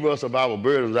relieve us of our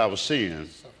burdens, our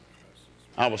sins,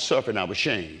 our suffering, our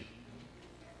shame.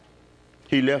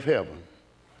 He left heaven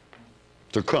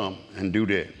to come and do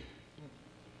that.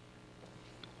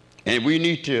 And we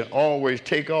need to always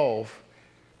take off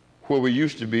where we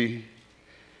used to be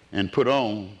and put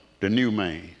on the new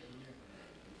man.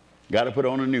 Got to put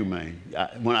on a new man.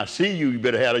 When I see you, you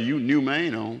better have a new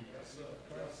man on.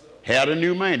 Have a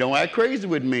new man. Don't act crazy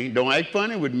with me. Don't act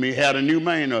funny with me. Have a new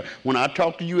man. When I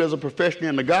talk to you as a professional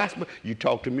in the gospel, you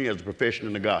talk to me as a professional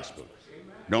in the gospel.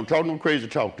 Don't talk no crazy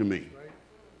talk to me.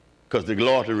 Because the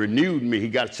Lord has renewed me. He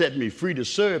got set me free to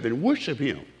serve and worship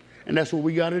him. And that's what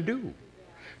we got to do.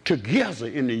 Together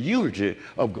in the unity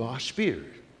of God's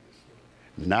Spirit.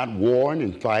 Not warring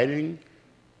and fighting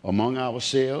among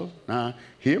ourselves. Now,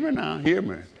 hear me now. Hear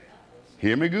me.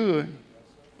 Hear me good.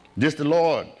 This the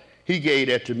Lord. He gave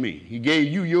that to me. He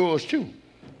gave you yours too.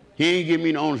 He ain't give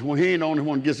me the only one. He ain't the only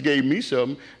one just gave me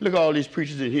something. Look at all these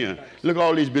preachers in here. Look at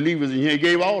all these believers in here. He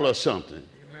gave all us something.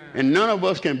 Amen. And none of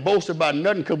us can boast about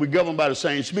nothing because we're governed by the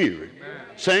same Spirit. Amen.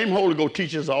 Same Holy Ghost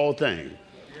teaches all things.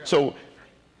 Yeah. So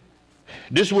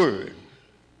this word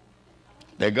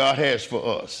that God has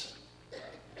for us,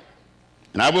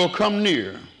 and I will come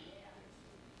near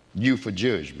you for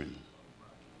judgment.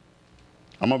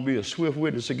 I'm going to be a swift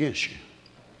witness against you.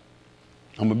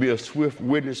 I'm going to be a swift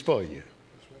witness for you.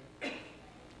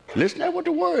 Listen to what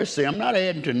the words say. I'm not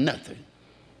adding to nothing.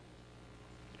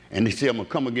 And they say I'm going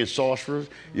to come against sorcerers.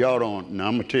 Y'all don't. Now,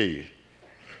 I'm going to tell you.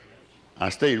 I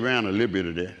stayed around a little bit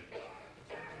of that.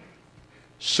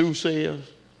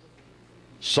 Soothsayers,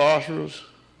 sorcerers,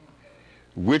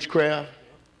 witchcraft.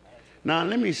 Now,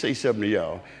 let me say something to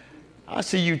y'all. I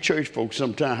see you church folks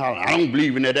sometimes hollering, I don't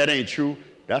believe in that. That ain't true.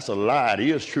 That's a lie. It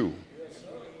is true.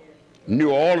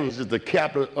 New Orleans is the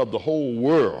capital of the whole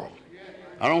world.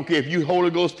 I don't care if you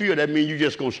Holy Ghost filled, that means you're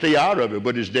just going to stay out of it,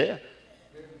 but it's there.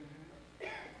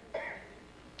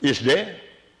 It's there.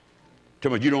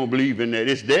 Tell me you don't believe in that.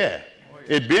 It's there.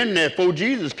 It's been there before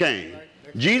Jesus came.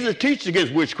 Jesus teaches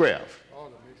against witchcraft.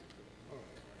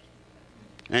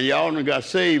 And y'all done got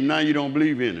saved, now you don't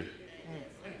believe in it.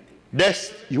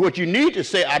 That's what you need to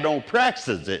say, I don't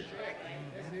practice it.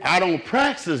 I don't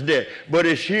practice that, but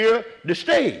it's here to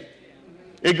stay.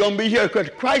 It's going to be here because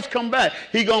Christ come back.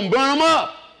 He's going to burn them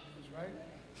up.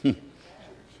 You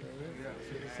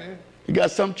got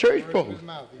some church folks.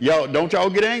 Y'all, don't y'all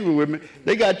get angry with me.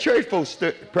 They got church folks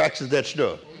practice that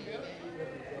stuff.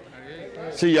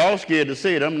 See, y'all scared to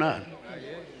say it. I'm not.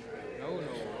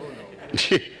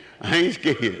 I ain't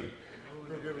scared.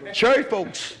 Church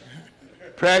folks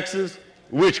practice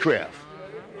witchcraft.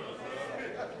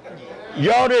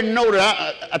 Y'all didn't know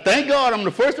that. I thank God I'm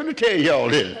the first one to tell y'all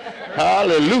this.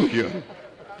 Hallelujah.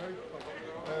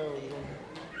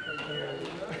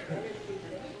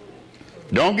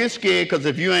 Don't get scared, because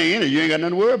if you ain't in it, you ain't got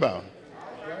nothing to worry about.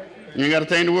 You ain't got a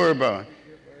thing to worry about.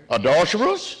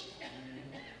 Adulterers,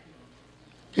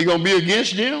 he going to be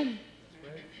against them.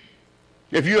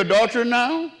 If you're adulterer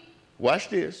now, watch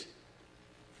this.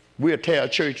 We'll tear a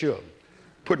church up,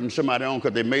 putting somebody on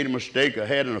because they made a mistake or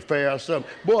had an affair or something.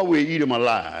 Boy, we'll eat them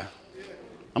alive.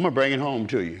 I'm going to bring it home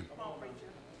to you.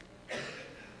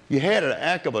 You had an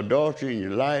act of adultery in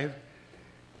your life.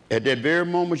 At that very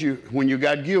moment when you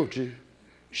got guilty,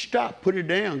 stop, put it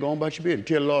down, go on about your business.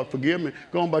 Tell the Lord, forgive me.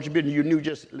 Go on about your business. You knew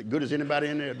just as good as anybody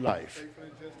in their life.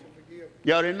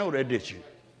 Y'all didn't know that, did you?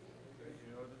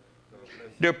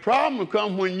 The problem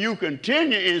comes when you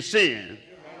continue in sin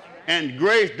and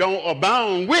grace don't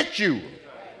abound with you.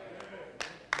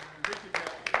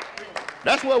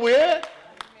 That's where we're at.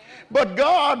 But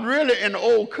God really, in the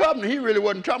old covenant, he really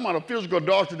wasn't talking about a physical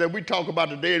adultery that we talk about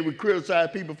today and we criticize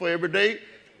people for every day.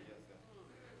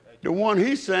 The one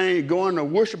he's saying, going to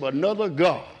worship another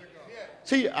God.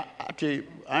 See, I tell you,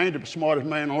 I ain't the smartest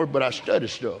man on earth, but I study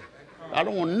stuff. I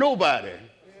don't want nobody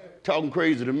talking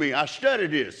crazy to me. I study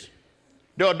this.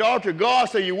 The adultery God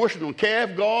say you worship the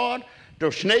calf god,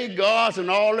 the snake gods and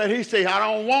all that. He say, I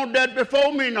don't want that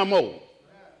before me no more.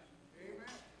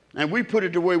 And we put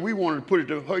it the way we wanted to put it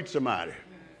to hurt somebody.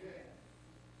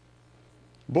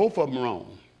 Both of them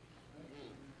wrong.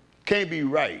 Can't be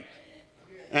right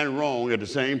and wrong at the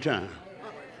same time.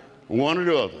 One or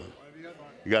the other.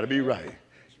 You got to be right.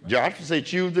 Joshua said,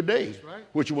 choose the day.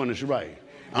 Which one is right?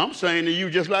 I'm saying to you,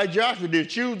 just like Joshua did,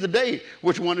 choose the day.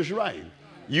 Which one is right?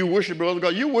 You worship brother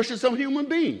God. You worship some human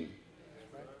being.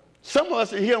 Some of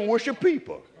us in here worship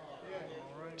people.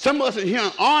 Some of us in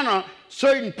here honor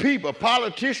certain people,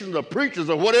 politicians or preachers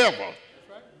or whatever,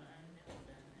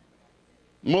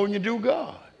 more than you do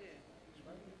God.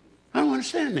 I don't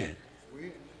understand that.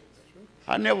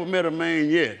 I never met a man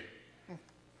yet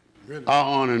I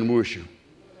honor and worship.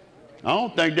 I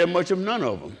don't think that much of none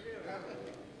of them.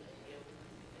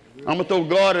 I'm going to throw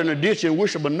God in a ditch and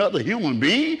worship another human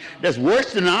being that's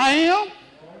worse than I am?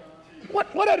 Where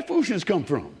did that foolishness come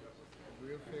from?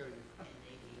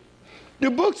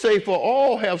 The book say, for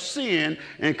all have sinned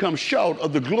and come short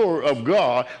of the glory of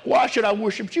God. Why should I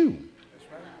worship you?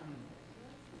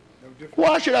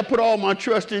 Why should I put all my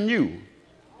trust in you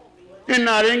and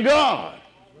not in God?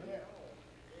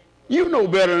 You know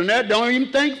better than that. Don't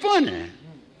even think funny.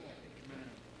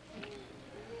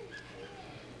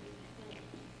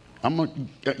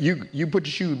 You put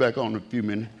your shoes back on in a few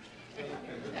minutes.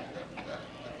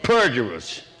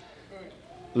 Perjurers,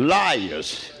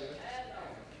 liars.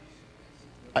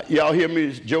 Y'all hear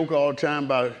me joke all the time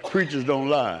about preachers don't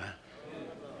lie.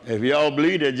 If y'all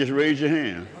believe that, just raise your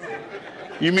hand.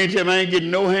 You mean tell me I ain't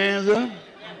getting no hands up?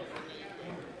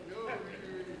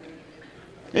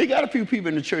 They got a few people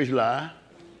in the church lie.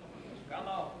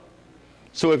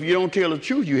 So if you don't tell the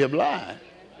truth, you have lied.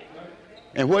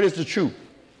 And what is the truth?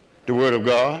 The Word of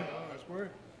God.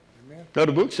 Now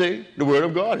the book says the Word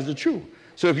of God is the truth.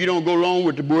 So if you don't go along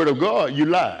with the Word of God, you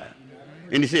lie.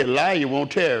 And he said, lie, you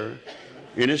won't terror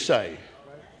in his sight.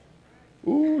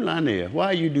 Ooh, Lionel,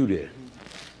 why you do that?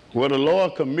 Well, the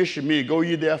Lord commissioned me to go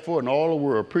ye therefore in all the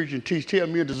world, preach and teach, tell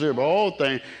me to deserve all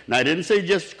things. Now, I didn't say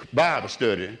just Bible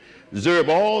study. Deserve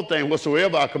all things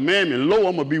whatsoever I command me. Lo,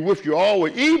 I'm going to be with you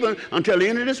always, even until the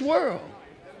end of this world.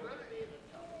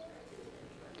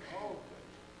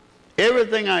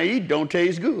 Everything I eat don't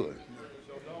taste good.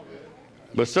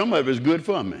 But some of it is good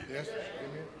for me.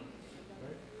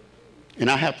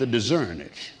 And I have to discern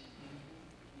it.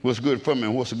 What's good for me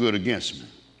and what's good against me.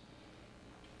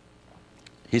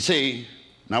 He say,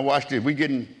 now watch this, we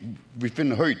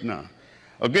finna hurt now.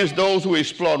 Against those who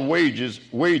exploit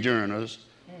wage earners,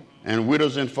 and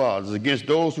widows and fathers, against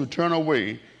those who turn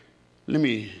away. Let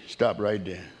me stop right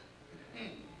there.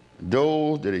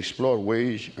 Those that exploit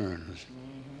wage earners,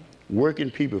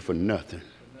 working people for nothing.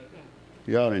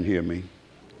 Y'all didn't hear me.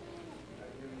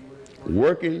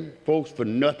 Working folks for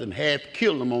nothing, have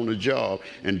killed them on the job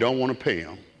and don't want to pay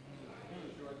them.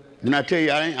 Didn't I tell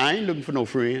you, I ain't looking for no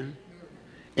friend.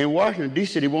 In Washington,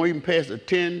 D.C., they won't even pass a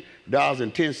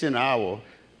 $10.10 an hour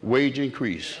wage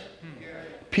increase.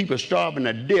 People starving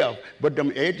to death, but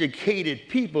them educated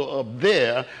people up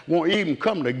there won't even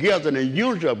come together in the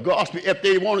unity of gospel. If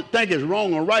they want to think it's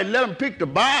wrong or right, let them pick the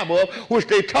Bible up, which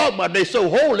they talk about. They so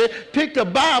holy. Pick the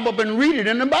Bible up and read it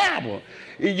in the Bible.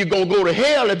 You're going to go to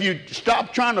hell if you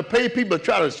stop trying to pay people,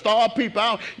 try to starve people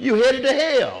out. You're headed to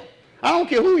hell. I don't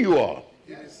care who you are.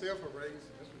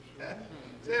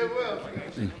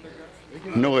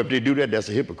 No, if they do that, that's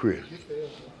a hypocrite.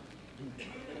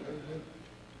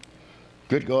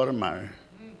 Good God Almighty.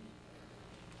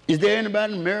 Is there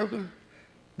anybody in America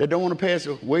that don't want to pass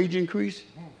a wage increase?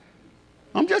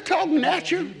 I'm just talking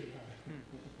at you.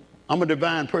 I'm a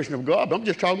divine person of God, but I'm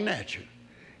just talking at you.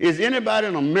 Is anybody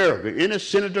in America, any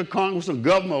senator, congressman,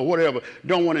 governor, or whatever,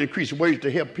 don't want to increase wages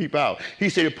to help people out? He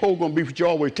said the poor going to be with you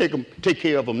always, take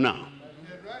care of them now.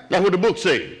 That's what the book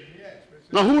says.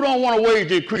 Now, who don't want a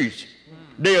wage increase?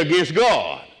 They're against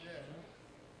God.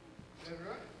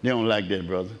 They don't like that,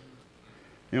 brother.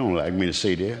 They don't like me to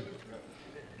say that.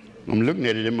 I'm looking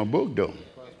at it in my book, though.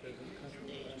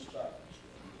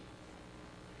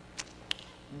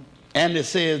 And it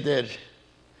says that,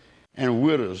 and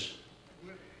widows,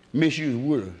 misuse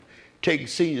widows, take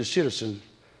senior citizens'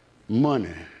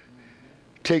 money,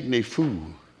 taking their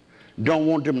food, don't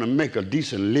want them to make a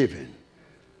decent living,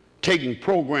 taking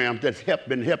programs that have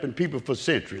been helping people for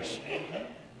centuries,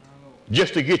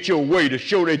 just to get your way, to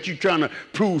show that you're trying to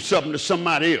prove something to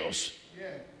somebody else.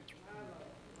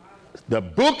 The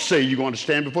book says you're going to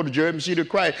stand before the judgment seat of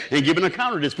Christ and give an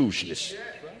account of this foolishness.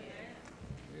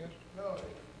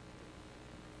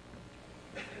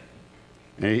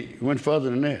 And he went further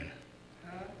than that.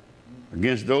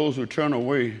 Against those who turn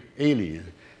away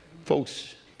alien,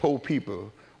 folks, poor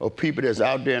people, or people that's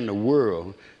out there in the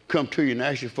world, come to you and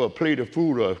ask you for a plate of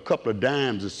food or a couple of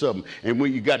dimes or something, and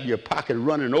when you got your pocket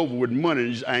running over with money,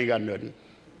 you just, I ain't got nothing.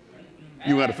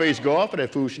 You got to face God for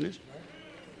that foolishness.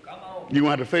 You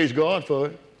want to face God for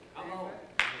it.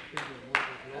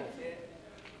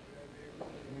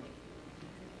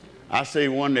 I say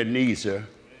one that needs her.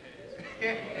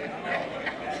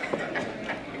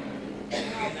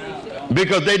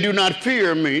 Because they do not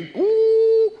fear me.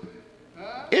 Ooh,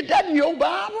 is that in your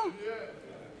Bible?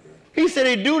 He said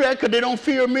they do that because they don't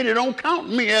fear me. They don't count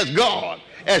me as God,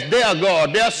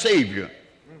 their Savior.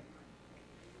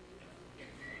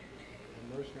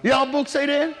 Y'all book say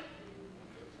that?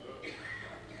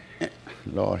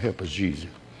 Lord help us, Jesus.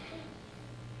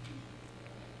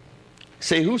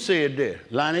 Say, who said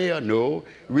that? Lionel? No.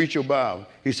 Read your Bible.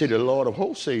 He said the Lord of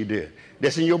hosts said that.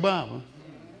 That's in your Bible.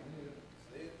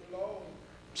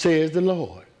 Says the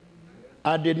Lord.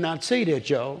 I did not say that,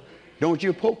 y'all. Don't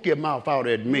you poke your mouth out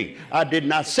at me. I did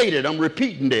not say that. I'm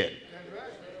repeating that.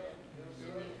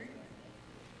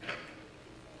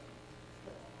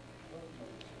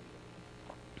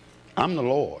 I'm the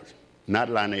Lord, not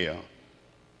Lionel.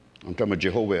 I'm talking about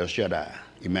Jehovah El Shaddai,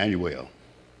 Emmanuel.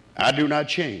 I do not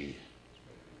change.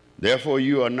 Therefore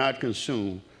you are not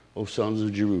consumed, O sons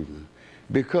of Jerusalem.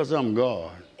 Because I'm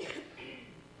God,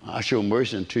 I show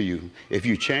mercy unto you. If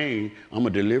you change, I'm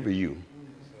going to deliver you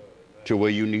to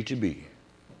where you need to be.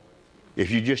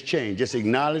 If you just change, just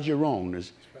acknowledge your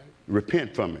wrongness,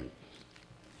 repent from it,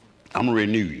 I'm going to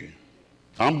renew you.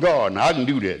 I'm God, and I can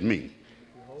do that, me.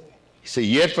 He said,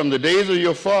 yet from the days of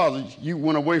your fathers, you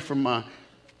went away from my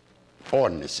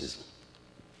ordinances.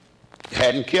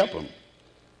 Hadn't kept them.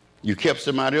 You kept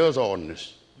somebody else's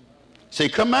ordinance. Say,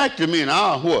 come back to me, and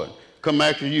I'll what? Come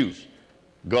back to you.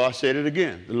 God said it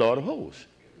again, the Lord of hosts.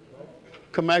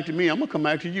 Come back to me, I'm going to come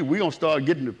back to you. We're going to start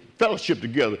getting the fellowship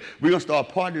together. We're going to start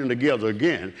partying together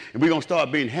again, and we're going to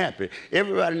start being happy.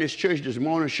 Everybody in this church this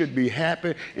morning should be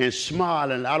happy and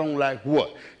smiling. I don't like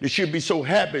what? They should be so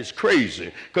happy it's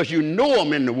crazy, because you know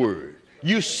them in the Word.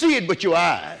 You see it with your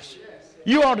eyes.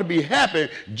 You ought to be happy.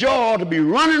 Joy ought to be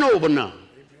running over now.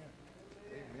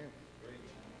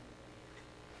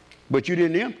 But you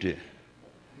didn't empty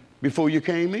before you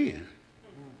came in.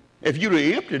 If you'd have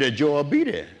emptied, that joy would be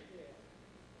there.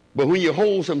 But when you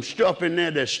hold some stuff in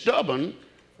there that's stubborn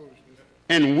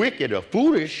and wicked or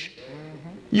foolish,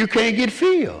 you can't get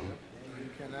filled.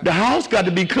 The house got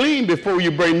to be clean before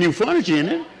you bring new furniture in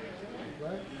it.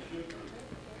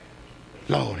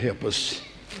 Lord help us.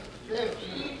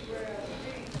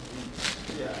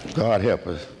 God help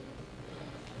us.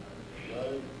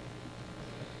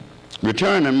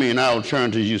 Return to me and I will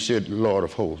turn to you, said the Lord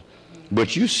of hosts.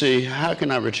 But you say, how can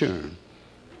I return?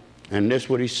 And that's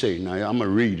what he said. Now, I'm going to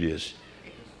read this.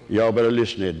 Y'all better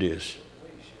listen at this,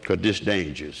 because this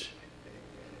dangerous.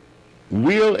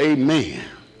 Will a man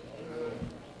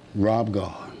rob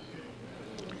God?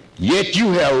 Yet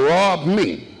you have robbed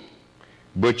me.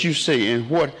 But you say, in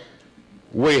what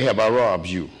way have I robbed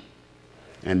you?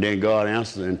 And then God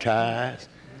answers in tithes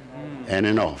and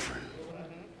in offering.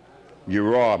 You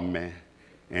robbed me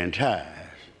in tithes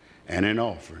and in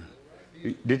offering.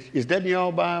 Is that in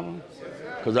your Bible?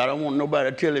 Because I don't want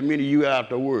nobody telling me that you out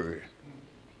the Word.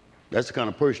 That's the kind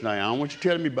of person I am. I don't want you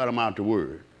telling me about them out the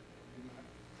Word.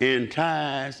 In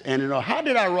tithes and in offering. How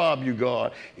did I rob you,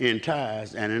 God? In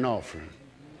tithes and in offering.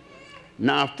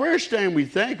 Now, first thing we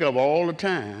think of all the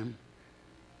time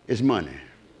is money.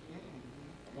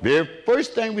 Very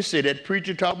first thing we say, that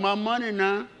preacher talking about money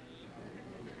now.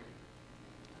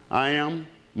 I am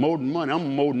more than money. I'm a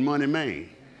more than money man.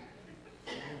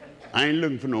 I ain't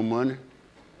looking for no money.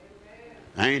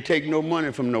 I ain't taking no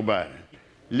money from nobody.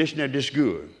 Listen at this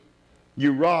good.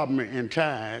 You robbed me in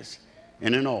tithes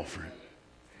and in offering.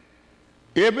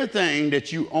 Everything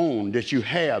that you own, that you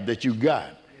have, that you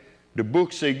got, the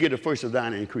book say, get the first of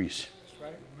thine increase.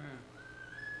 That's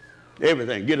right.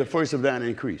 Everything, get the first of thine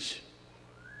increase.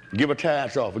 Give a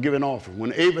tithes offer, give an offering.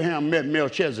 When Abraham met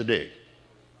Melchizedek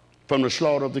from the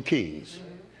slaughter of the kings,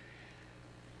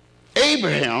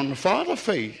 Abraham, the father of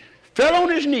faith, fell on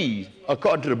his knees,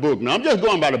 according to the book. Now, I'm just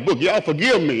going by the book. Y'all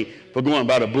forgive me for going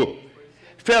by the book.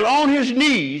 Fell on his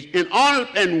knees in honor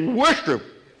and worship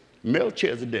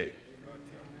Melchizedek.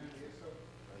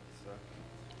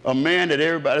 A man that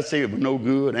everybody say was no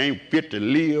good, ain't fit to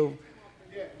live.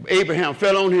 Abraham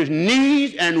fell on his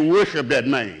knees and worshiped that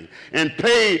man and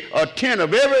paid a tenth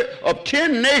of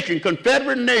 10 nations,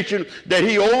 Confederate nations that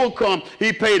he overcome.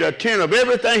 He paid a tenth of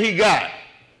everything he got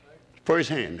first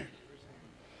hand.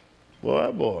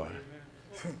 Boy.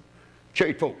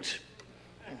 Church folks.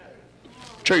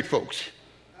 Church folks.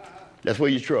 That's where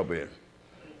your trouble is.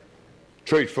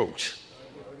 Church folks.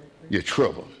 Your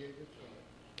trouble.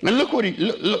 And look what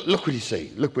he say.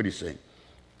 Look what he say.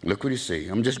 Look what he say.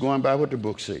 I'm just going by what the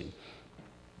book say.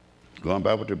 Going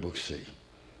by what the book say.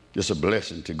 It's a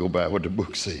blessing to go by what the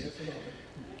book says.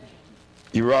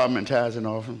 You robbed me in tithes and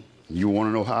offering. You want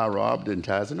to know how I robbed in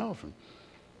tithes and offering.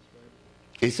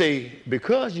 He say,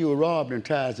 because you were robbed in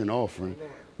tithes and offering,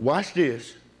 watch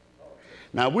this.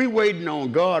 Now, we waiting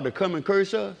on God to come and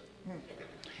curse us.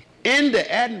 In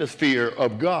the atmosphere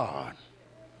of God,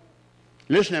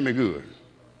 listen at me good.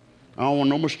 I don't want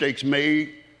no mistakes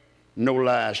made, no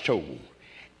lies told.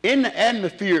 In the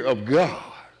atmosphere of God,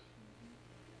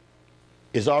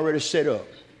 it's already set up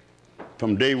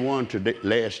from day one to the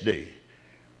last day.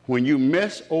 When you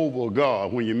mess over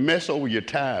God, when you mess over your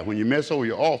tithe, when you mess over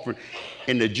your offering,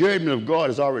 and the judgment of God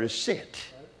is already set.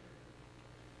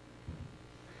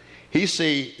 He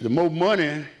say the more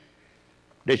money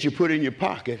that you put in your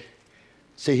pocket,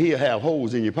 See, he'll have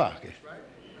holes in your pocket.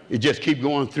 It just keep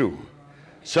going through.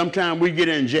 Sometimes we get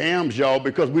in jams, y'all,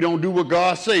 because we don't do what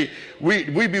God say. We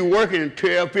be working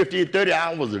 12, 15, 30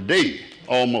 hours a day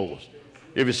almost,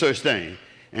 if it's such thing,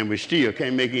 and we still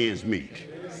can't make ends meet.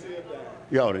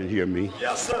 Y'all didn't hear me.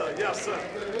 Yes, sir. Yes, sir.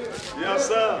 Yes,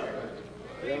 sir.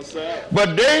 Yes, sir.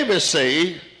 But David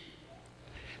say,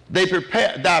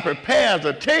 thou prepares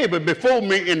a table before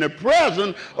me in the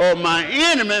presence of my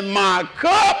enemy. My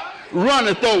cup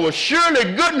runneth over.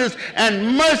 Surely goodness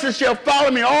and mercy shall follow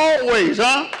me always,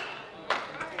 huh?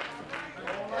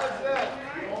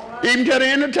 Even to the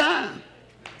end of time.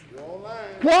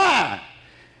 Why?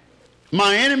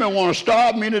 My enemy want to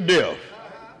starve me to death.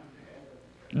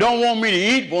 Don't want me to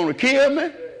eat, want to kill me.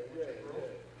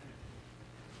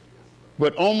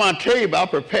 But on my table, I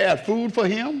prepared food for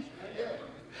him.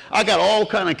 I got all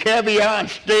kind of caviar and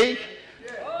steak,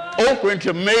 okra and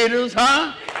tomatoes,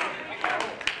 huh?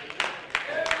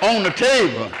 On the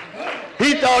table.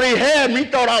 He thought he had me.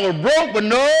 He thought I was broke, but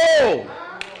no.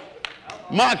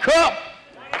 My cup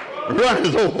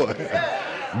runs over.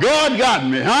 God got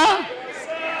me, huh?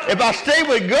 If I stay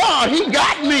with God, he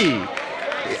got me.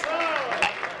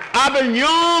 I've been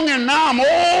young and now I'm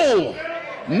old.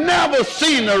 Never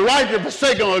seen the righteous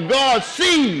forsaken or God's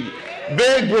seed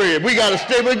beg bread. We got to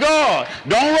stay with God.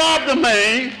 Don't rob the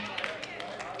man.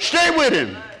 Stay with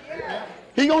him.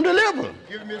 He going to deliver.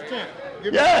 Give him his 10.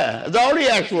 Yeah, that's all he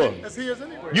asked for. That's his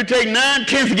anyway. You take 9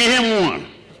 tenths to give him one.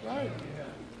 That's right.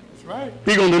 That's right.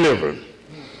 He going to deliver.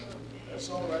 That's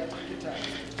all right. Take your time.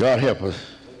 God help us.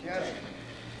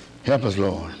 Help us,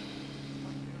 Lord.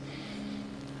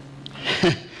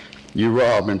 You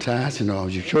robbed and tithes and all.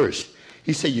 You cursed.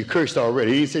 He said you cursed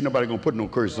already. He didn't say nobody going to put no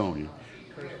curse on you.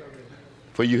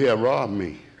 For you have robbed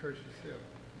me.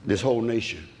 This whole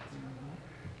nation.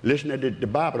 Listen, the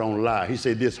Bible don't lie. He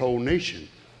said this whole nation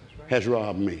has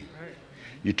robbed me.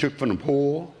 You took from the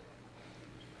poor.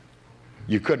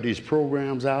 You cut these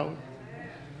programs out.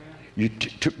 You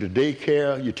took the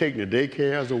daycare. You're taking the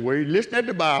daycares away. Listen at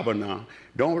the Bible now.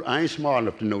 I ain't smart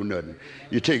enough to know nothing.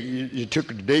 You took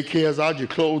the daycares out. You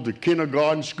closed the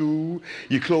kindergarten school.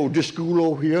 You closed this school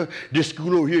over here. This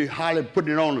school over here. Highly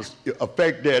putting it on the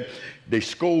effect that the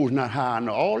school's not high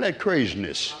enough. All that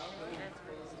craziness.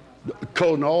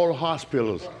 Closing all the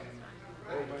hospitals.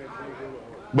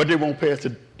 But they won't pass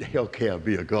the health care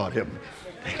bill. God help me.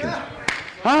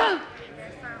 Huh?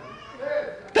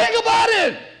 Think about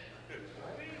it.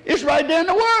 It's right there in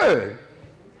the Word.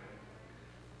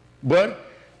 But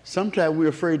sometimes we're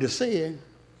afraid to say it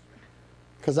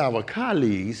because our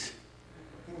colleagues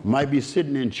might be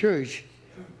sitting in church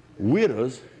with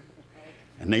us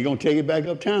and they're going to take it back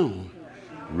uptown.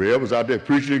 Rev was out there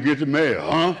preaching against the mayor,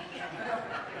 huh?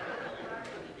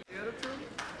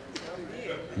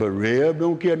 But Rev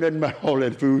don't care nothing about all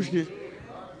that foolishness.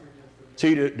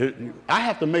 See, I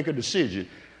have to make a decision.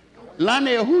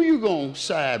 Lionel, who you going to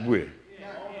side with?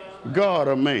 God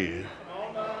or man?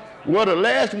 Well, the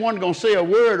last one going to say a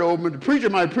word over me. The preacher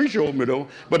might preach over me, though.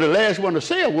 But the last one to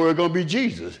say a word going to be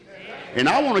Jesus. And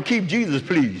I want to keep Jesus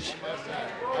pleased.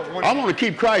 I want to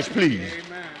keep Christ pleased.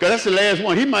 Because that's the last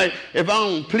one. He might, if I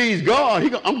don't please God,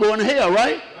 I'm going to hell,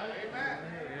 right?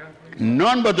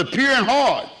 None but the pure in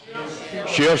heart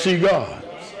shall see God.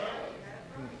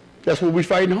 That's what we're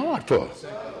fighting hard for.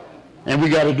 And we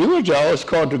got to do it, y'all. It's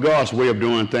called to God's way of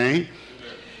doing things.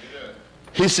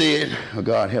 He said, oh,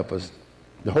 God help us.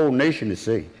 The whole nation is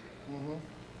saved.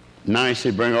 Now he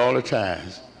said, bring all the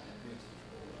tithes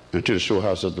into the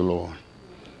storehouse of the Lord,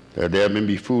 that there may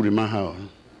be food in my house.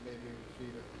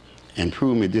 And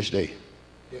prove me this day,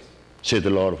 said the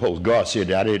Lord of hosts. God said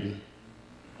that I didn't.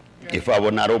 If I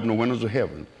would not open the windows of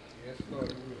heaven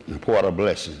and pour out a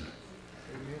blessing,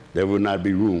 there would not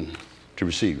be room to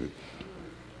receive it.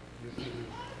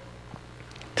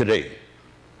 Today,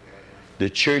 the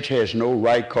church has no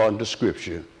right, according to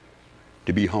Scripture,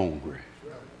 to be hungry.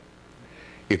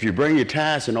 If you bring your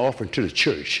tithes and offering to the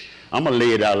church, I'm going to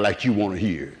lay it out like you want to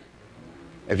hear.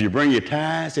 If you bring your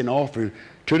tithes and offering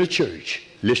to the church,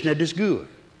 listen at this good.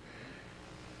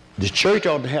 The church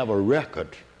ought to have a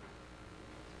record.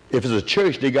 If it's a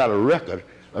church, they got a record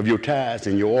of your tithes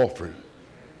and your offering.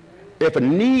 If a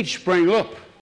need spring up